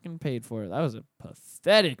fucking paid for it. That was a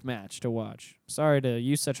pathetic match to watch. Sorry to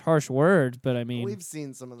use such harsh words, but I mean, We've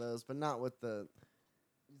seen some of those, but not with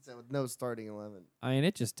with no starting 11. I mean,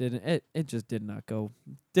 it just didn't. It just did not go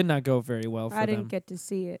very well for I them. didn't get to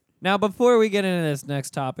see it. Now, before we get into this next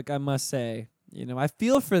topic, I must say, I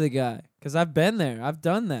feel for the guy because I've been there. I've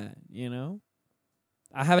done that.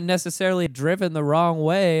 I haven't necessarily driven the wrong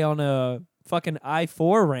way on a fucking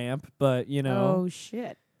I-4 ramp, but Oh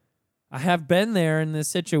shit. I have been there in this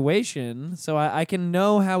situation, so I can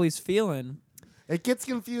know how he's feeling. It gets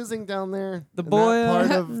confusing down there. The in boy, that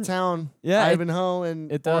part of town. Yeah, Ivanhoe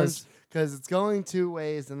and it does. because it's going two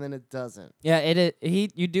ways and then it doesn't. Yeah,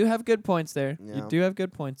 you do have good points there. Yeah. You do have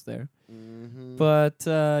good points there. Mm-hmm. But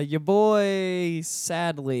your boy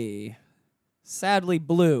sadly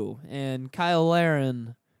blew, and Kyle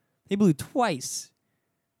Laren, he blew twice.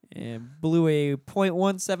 And blew a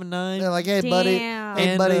 .179. They're like, hey buddy, Damn.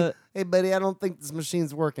 hey buddy, I don't think this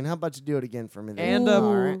machine's working. How about you do it again for me? Then? and Ooh. a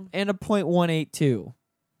All right. and a .182.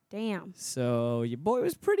 Damn. So your boy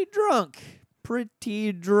was pretty drunk.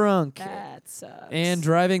 That sucks. And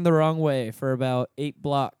driving the wrong way for about 8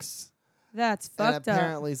 blocks. That's And fucked up.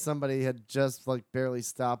 apparently somebody had just barely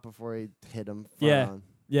stopped before he hit him. Yeah. On.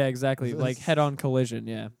 Yeah, exactly. Like head-on collision,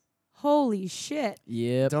 yeah. Holy shit.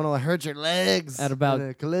 Yep. Don't know what hurt your legs At about in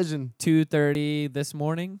a collision. 2:30 this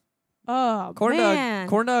morning. Oh, man.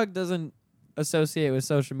 Corndog doesn't associate with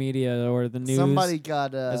social media or the news Somebody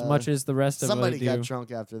got as much as the rest of us somebody do. got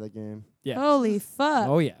drunk after the game. Yeah. Holy fuck.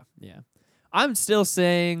 Oh yeah, yeah. I'm still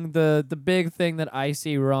saying the big thing that I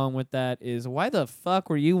see wrong with that is why the fuck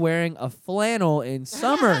were you wearing a flannel in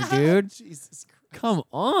summer, dude? Jesus Christ. Come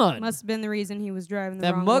on. Must have been the reason he was driving the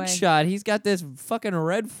That wrong way. mugshot, he's got this fucking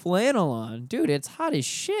red flannel on. Dude, it's hot as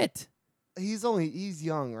shit. He's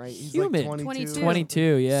young, right? He's Human. like 22. 22,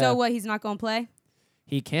 yeah. So what, he's not going to play?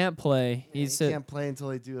 He can't play. Yeah, He's he can't play until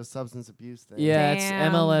they do a substance abuse thing. yeah, it's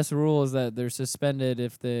Damn. MLS rules that they're suspended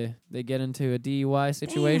if they get into a DUI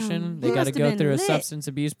situation. Damn, They he got to must have go been through a lit. substance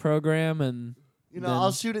abuse program and You know, then-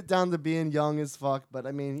 I'll shoot it down to being young as fuck, but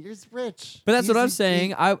I mean, you're rich. But that's what I'm Easy-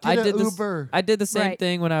 saying. I get did a this. Uber. I did the same Right.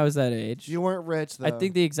 thing when I was that age. You weren't rich though. I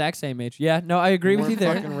think the exact same age. Yeah, no, I agree with you weren't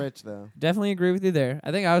there. Fucking rich though. Definitely agree with you there.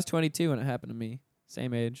 I think I was 22 when it happened to me.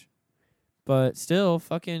 Same age. But still,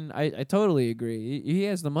 fucking, I totally agree. He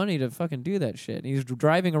has the money to fucking do that shit. He's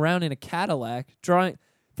driving around in a Cadillac.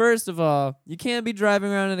 First of all, you can't be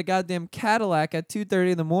driving around in a goddamn Cadillac at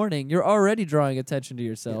 2:30 in the morning. You're already drawing attention to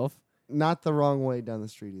yourself. Not the wrong way down the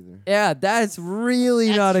street either. Yeah, that's really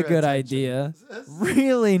not a Extra good attention. idea.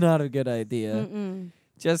 Really not a good idea. Mm-mm.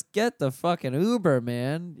 Just get the fucking Uber,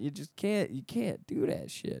 man. You can't do that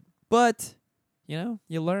shit. But,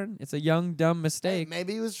 you learn. It's a young, dumb Hey, mistake.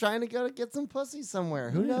 maybe he was trying to go to get some pussy somewhere.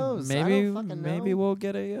 Who knows? I Maybe don't fucking know. maybe we'll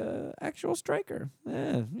get a actual striker.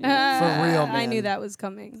 Yeah, For real, I knew man. that was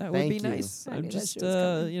coming. that would Thank be you. nice. I I'm knew that just shit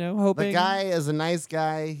was coming. hoping. The guy is a nice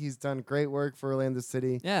guy. He's done great work for Orlando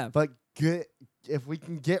City. Yeah. But if we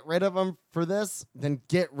can get rid of him for this, then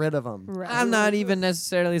get rid of him. Right. I'm not even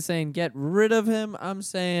necessarily saying get rid of him. I'm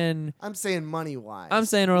saying money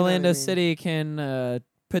wise. Orlando City can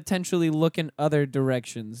potentially look in other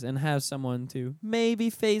directions and have someone to maybe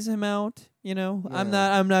phase him out. I'm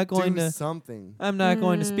not going do to something. I'm not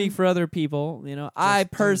going to Mm. speak for other people. I do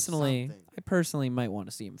personally something. might want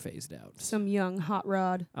to see him phased out. Some young hot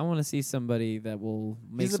rod. I want to see somebody that will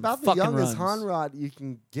make He's some about the fucking youngest runs. hot rod you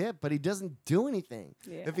can get, but he doesn't do anything.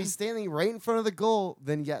 Yeah. If he's standing right in front of the goal,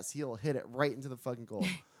 then yes, he'll hit it right into the fucking goal,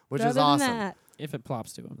 which But is other awesome. than that, If it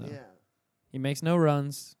plops to him, though. Yeah. He makes no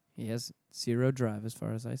runs. He has 0 drive as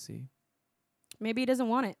far as I see. maybe he doesn't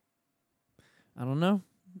want it. I don't know.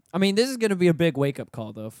 I mean, this is going to be a big wake-up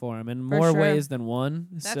call, though, for him in For more sure. ways than one.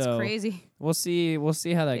 That's so crazy. We'll see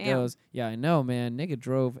how that Damn. goes. Yeah, I know, man. Nigga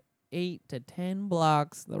drove 8 to 10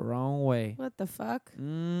 blocks the wrong way. What the fuck?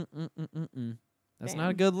 That's not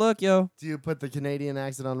a Damn. good look, yo. Do you put the Canadian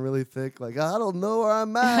accent on really thick? Like, I don't know where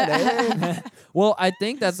I'm at, eh? Well, I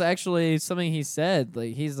think that's actually something he said.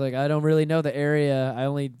 Like, he's like, I don't really know the area. I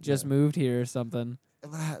only just moved here or something.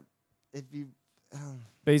 If you...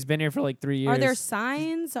 But he's been here for like 3 years. Are there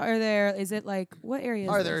signs? Is it like, what area is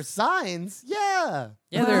Are this? there signs? Yeah.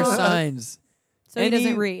 Yeah, there are Well- signs. So he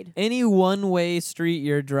doesn't read. Any one-way street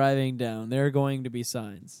you're driving down, there are going to be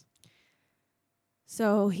signs.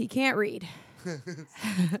 So he can't read.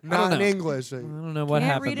 Not in know. English. I don't know what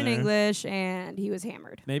Can't happened read in there. English, and he was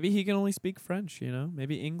hammered. Maybe he can only speak French, you know?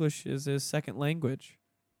 Maybe English is his second language.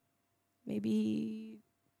 Maybe he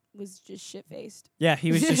was just shit-faced. Yeah,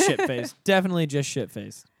 he was just shit-faced. Definitely just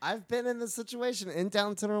shit-faced. I've been in this situation in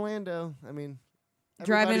downtown Orlando. I mean,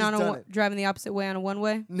 Driving everybody's done it. driving the opposite way on a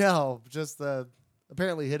one-way. No, just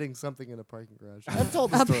apparently hitting something in a parking garage. I've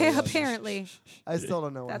told the story. Apparently, I still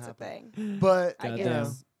don't know what that's a happened. thing. But I you Goddamn.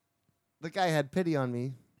 know, the guy had pity on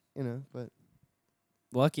me, you know. But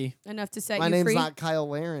Lucky. Enough to set my you name's free. not Kyle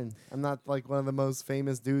Laren. I'm not like one of the most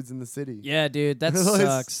famous dudes in the city. Yeah, dude, that It's-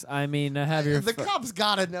 sucks. I mean, to have your... The cops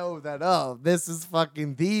gotta know that. Oh, this is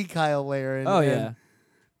fucking the Kyle Laren. Oh, and, yeah.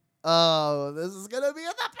 Oh, this is gonna be in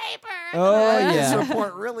the paper. Oh, This yeah.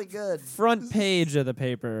 report really good. Front page of the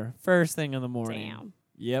paper. First thing in the morning. Damn.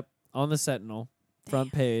 Yep. On the Sentinel.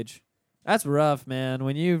 Front page. That's rough, man.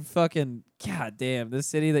 When you fucking... God damn. This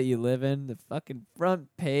city that you live in, the fucking front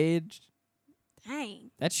page.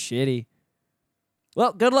 Dang. That's shitty.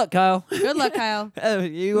 Well, good luck, Kyle. Good luck, Kyle.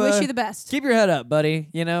 You Wish you the best. keep your head up, buddy.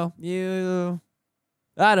 You know, you...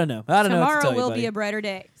 I don't know. I don't know what to Tomorrow tell you, will buddy. be a brighter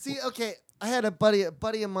day. See, okay, I had a buddy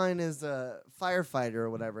of mine is a firefighter or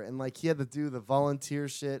whatever, and like he had to do the volunteer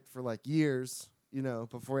shit for like years, you know,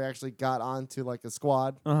 before he actually got onto like a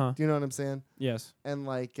squad. Uh-huh. Do you know what I'm saying? Yes. And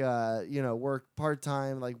like you know, worked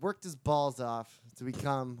part-time, like worked his balls off to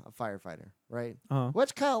become a firefighter, right? Uh-huh.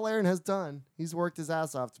 Which Kyle Laren has done. He's worked his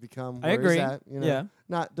ass off to become I where agree. he's at, you know. Yeah.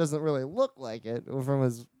 Not doesn't really look like it from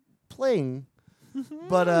his playing,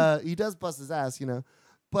 but he does bust his ass, you know.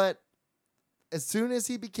 But as soon as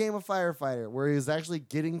he became a firefighter, where he was actually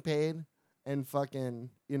getting paid and fucking,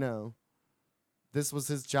 you know, this was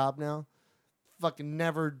his job now, fucking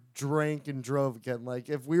never drank and drove again. Like,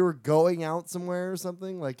 if we were going out somewhere or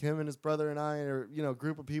something, like him and his brother and I, or, you know, a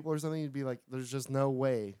group of people or something, he'd be like, there's just no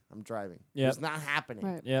way I'm driving. Yep. It's not happening.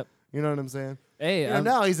 Right. Yep. You know what I'm saying? Hey, You know,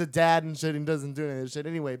 now he's a dad and shit and doesn't do any of this shit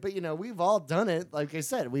anyway. But, you know, we've all done it. Like I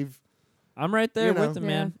said, I'm right there you know. with him,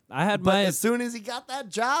 man. I had but my... as soon as he got that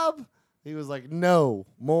job, he was like, no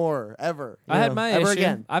more ever. You I had know, my ever issue.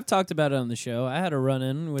 again. I've talked about it on the show. I had a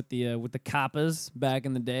run-in with the Kappas back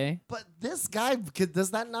in the day. But this guy,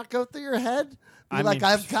 does that not go through your head? Be I like,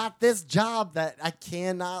 mean- I've got this job that I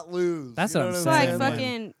cannot lose. That's You what know I'm It's saying, like man.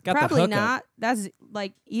 fucking Got the probably hookup. not. That's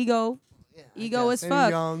like ego. Yeah, I Ego guess. as And fuck.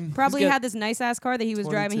 young. Probably He's got- had this nice ass car that he was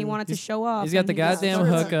driving. He 22. wanted to show off. he's got and the he was- goddamn I'm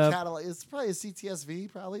sure it's a hookup. Cadillac. It's probably a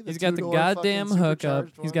CTSV, probably. He's got the two-door fucking goddamn hookup.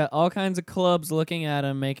 supercharged He's one. got all kinds of clubs looking at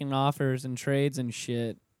him, making offers and trades and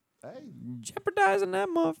shit. Hey, Jeopardizing that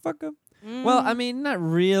motherfucker. Mm. Well, I mean, not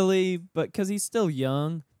really, but because he's still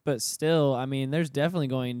young. But still, I mean, there's definitely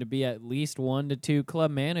going to be at least 1 to 2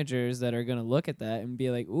 club managers that are going to look at that and be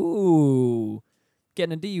like, ooh,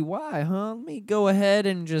 getting a DUI, huh? Let me go ahead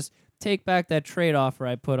and just take back that trade offer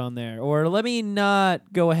I put on there. Or let me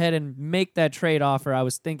not go ahead and make that trade offer I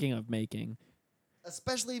was thinking of making.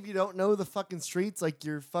 especially if you don't know the fucking streets, like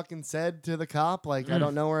you're fucking said to the cop, like I Mm.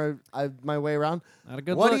 don't know where my way around. Not a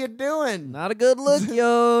good What look. are you doing? Not a good look,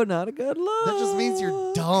 yo. Not a good look. That just means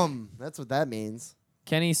you're dumb. That's what that means.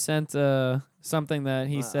 Kenny sent something that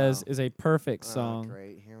he says is a perfect Oh, song.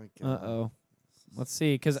 great. Here we go. Uh-oh. Let's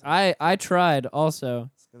see, because I tried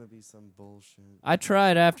also. It's gonna be some bullshit. I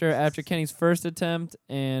tried after Kenny's first attempt,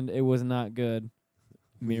 and it was not good.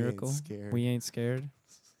 We ain't Miracle. scared. We ain't scared.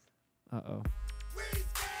 Uh-oh.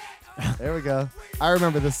 There we go. I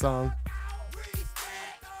remember this song.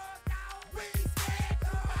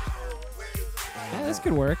 Yeah, this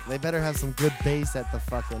could work. They better have some good bass at the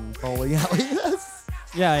fucking bowling alley.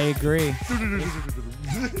 Yeah, I agree.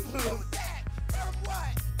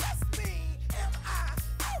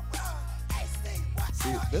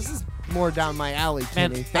 See, this is more down my alley,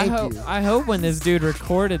 Man, Kenny. Thank you. I hope when this dude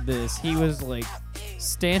recorded this, he was like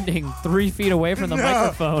standing 3 feet away from the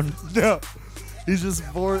microphone. No. He's just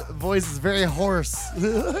voice is very hoarse.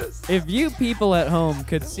 If you people at home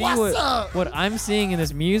could see What's up? what I'm seeing in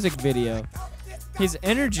this music video, his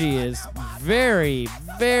energy is very,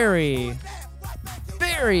 very,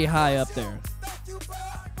 very high up there.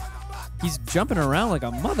 He's jumping around like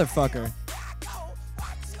a motherfucker.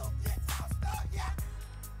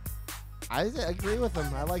 I agree with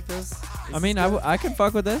him. I like this. I mean, I can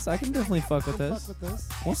fuck with this. I can definitely fuck with this. Fuck with this.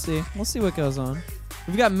 We'll see. We'll see what goes on.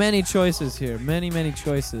 We've got many choices here. Many, many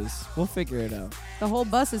choices. We'll figure it out. The whole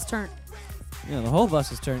bus is turned. Yeah, the whole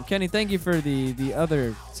bus is turned. Kenny, thank you for the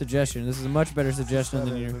other suggestion. This is a much better suggestion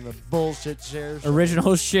than your The bullshit shares.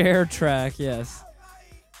 original share track. Yes.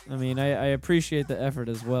 I mean, I appreciate the effort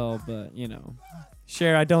as well, but you know,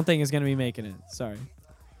 Cher, I don't think is gonna be making it. Sorry.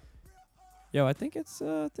 Yo, I think it's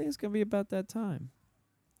gonna be about that time.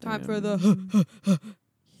 Time Damn. for the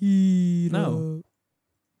heat No. up.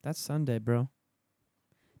 That's Sunday, bro.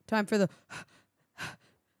 Time for the.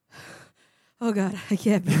 Oh God, I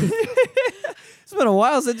can't breathe. It's been a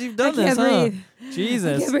while since you've done I this, can't huh? breathe.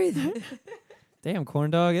 Jesus. I can't breathe. Damn,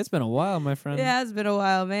 Corndog, it's been a while, my friend. Yeah, it's been a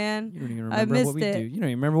while, man. You don't even I remember what missed we it. do. You don't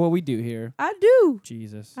even remember what we do here. I do.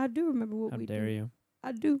 Jesus. I do remember what How we dare do. you?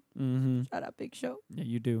 I do. Mm-hmm. Shout out Big Show. Yeah,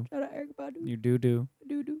 you do. Shout out Eric Badu. You do. I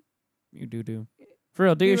do. You do. For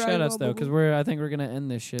real, do your Be right, shout outs though, boo-boo. because I think we're gonna end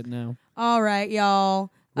this shit now. All right,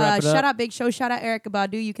 y'all. Wrap it up. Shout out Big Show. Shout out Erica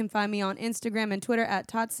Badu. You can find me on Instagram and Twitter at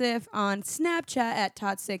Totsif, on Snapchat at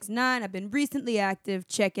Tot69. I've been recently active.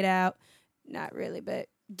 Check it out. Not really, but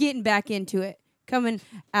getting back into it. Coming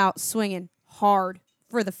out swinging hard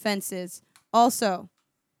for the fences. Also,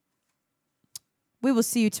 we will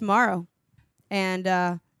see you tomorrow. And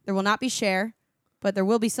there will not be Cher, but there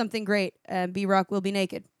will be something great. B-Rock will be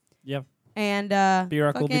naked. Yep. And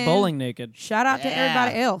B-Rock will be fucking bowling naked. Shout out to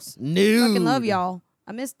everybody else. Nude. Fucking love y'all.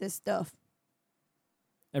 I miss this stuff.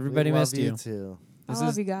 Everybody We missed love you. Too. I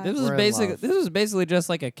love you guys. This was We're in basically love. this was basically just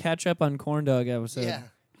like a catch up on Corndog episode. Yeah.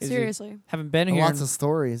 'Cause you Seriously. haven't been here Lots in of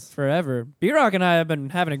stories. forever. B-Rock and I have been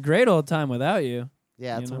having a great old time without you.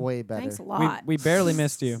 Yeah, You it's know? way better. Thanks a lot. We barely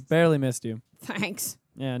missed you. Barely missed you. Thanks.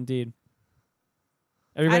 Yeah, indeed.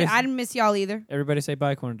 I Everybody, didn't miss y'all either. everybody say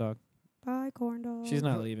bye, Corndog. Bye, Corndog. She's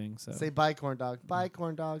not leaving, so. Say bye, corn dog. Bye,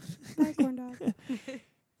 corn dog. Bye, Corndog.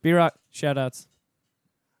 B-Rock, shout outs.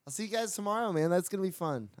 I'll see you guys tomorrow, man. That's gonna be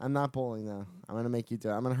fun. I'm not bowling though. I'm gonna make you do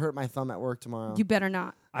it. I'm gonna hurt my thumb at work tomorrow. You better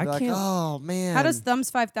not. I Be like, can't. oh man. How does Thumbs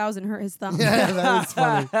 5000 hurt his thumb? Yeah, that is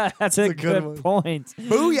funny. That's a a good good point.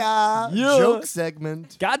 Booyah! Yeah. Joke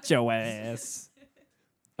segment. Got your ass.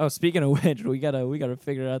 Oh, speaking of which, we gotta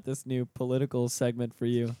figure out this new political segment for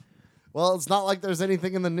you. Well, it's not like there's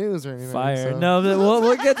anything in the news or anything. Fire. so- No, but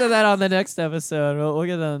we'll get to that on the next episode. We'll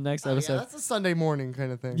get to that on the next Oh, yeah, episode. that's a Sunday morning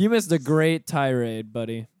kind of thing. You missed a great tirade,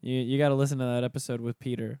 buddy. You got to listen to that episode with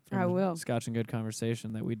Peter. From I will. Scotch and Good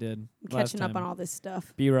Conversation that we did. I'm last catching up time. on all this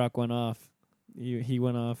stuff. B-Rock went off. He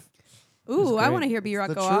went off Ooh, I great. want to hear B-Rock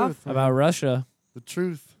the go truth, off. man. about Russia. The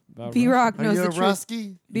truth. About B-Rock Are knows you the a truth.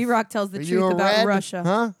 Rusky? B-Rock tells the Are you truth a about red? Russia.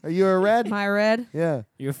 Huh? Are you a red? Am I red? Yeah.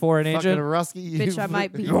 You a foreign Fucking agent? a Rusky. You Bitch, I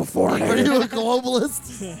might be. You're a foreign Are agent. you a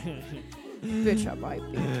globalist? Bitch, I might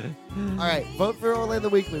be. All right, vote for Orlando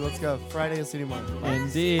Weekly. Let's go. Friday and City Market.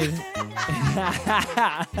 Indeed. All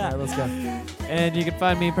right, let's go. And you can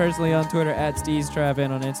find me personally on Twitter at SteezTrap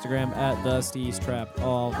and on Instagram at the SteezTrap.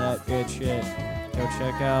 All that good shit. Go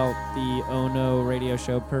check out the Ono radio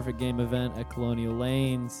show Perfect Game event at Colonial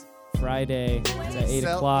Lanes Friday. It's at 8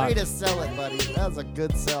 o'clock. Way to sell it, buddy. That was a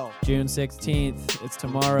good sell. June 16th. It's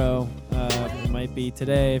tomorrow. It might be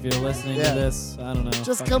today if you're listening Yeah. to this. I don't know.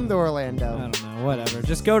 Just Fucking- come to I Orlando. don't know. Whatever.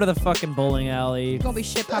 Just go to the fucking bowling alley. Gonna be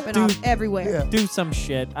shit popping Dude. off everywhere. Yeah. Do some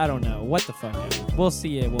shit. I don't know. What the fuck ever. We'll see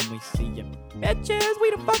you when we see you. Bitches,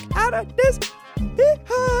 we the fuck out of this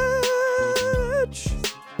bitch.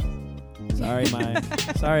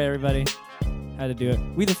 Sorry, everybody. Had to do it.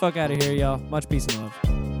 We the fuck out of here, y'all. Much peace and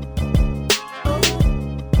love.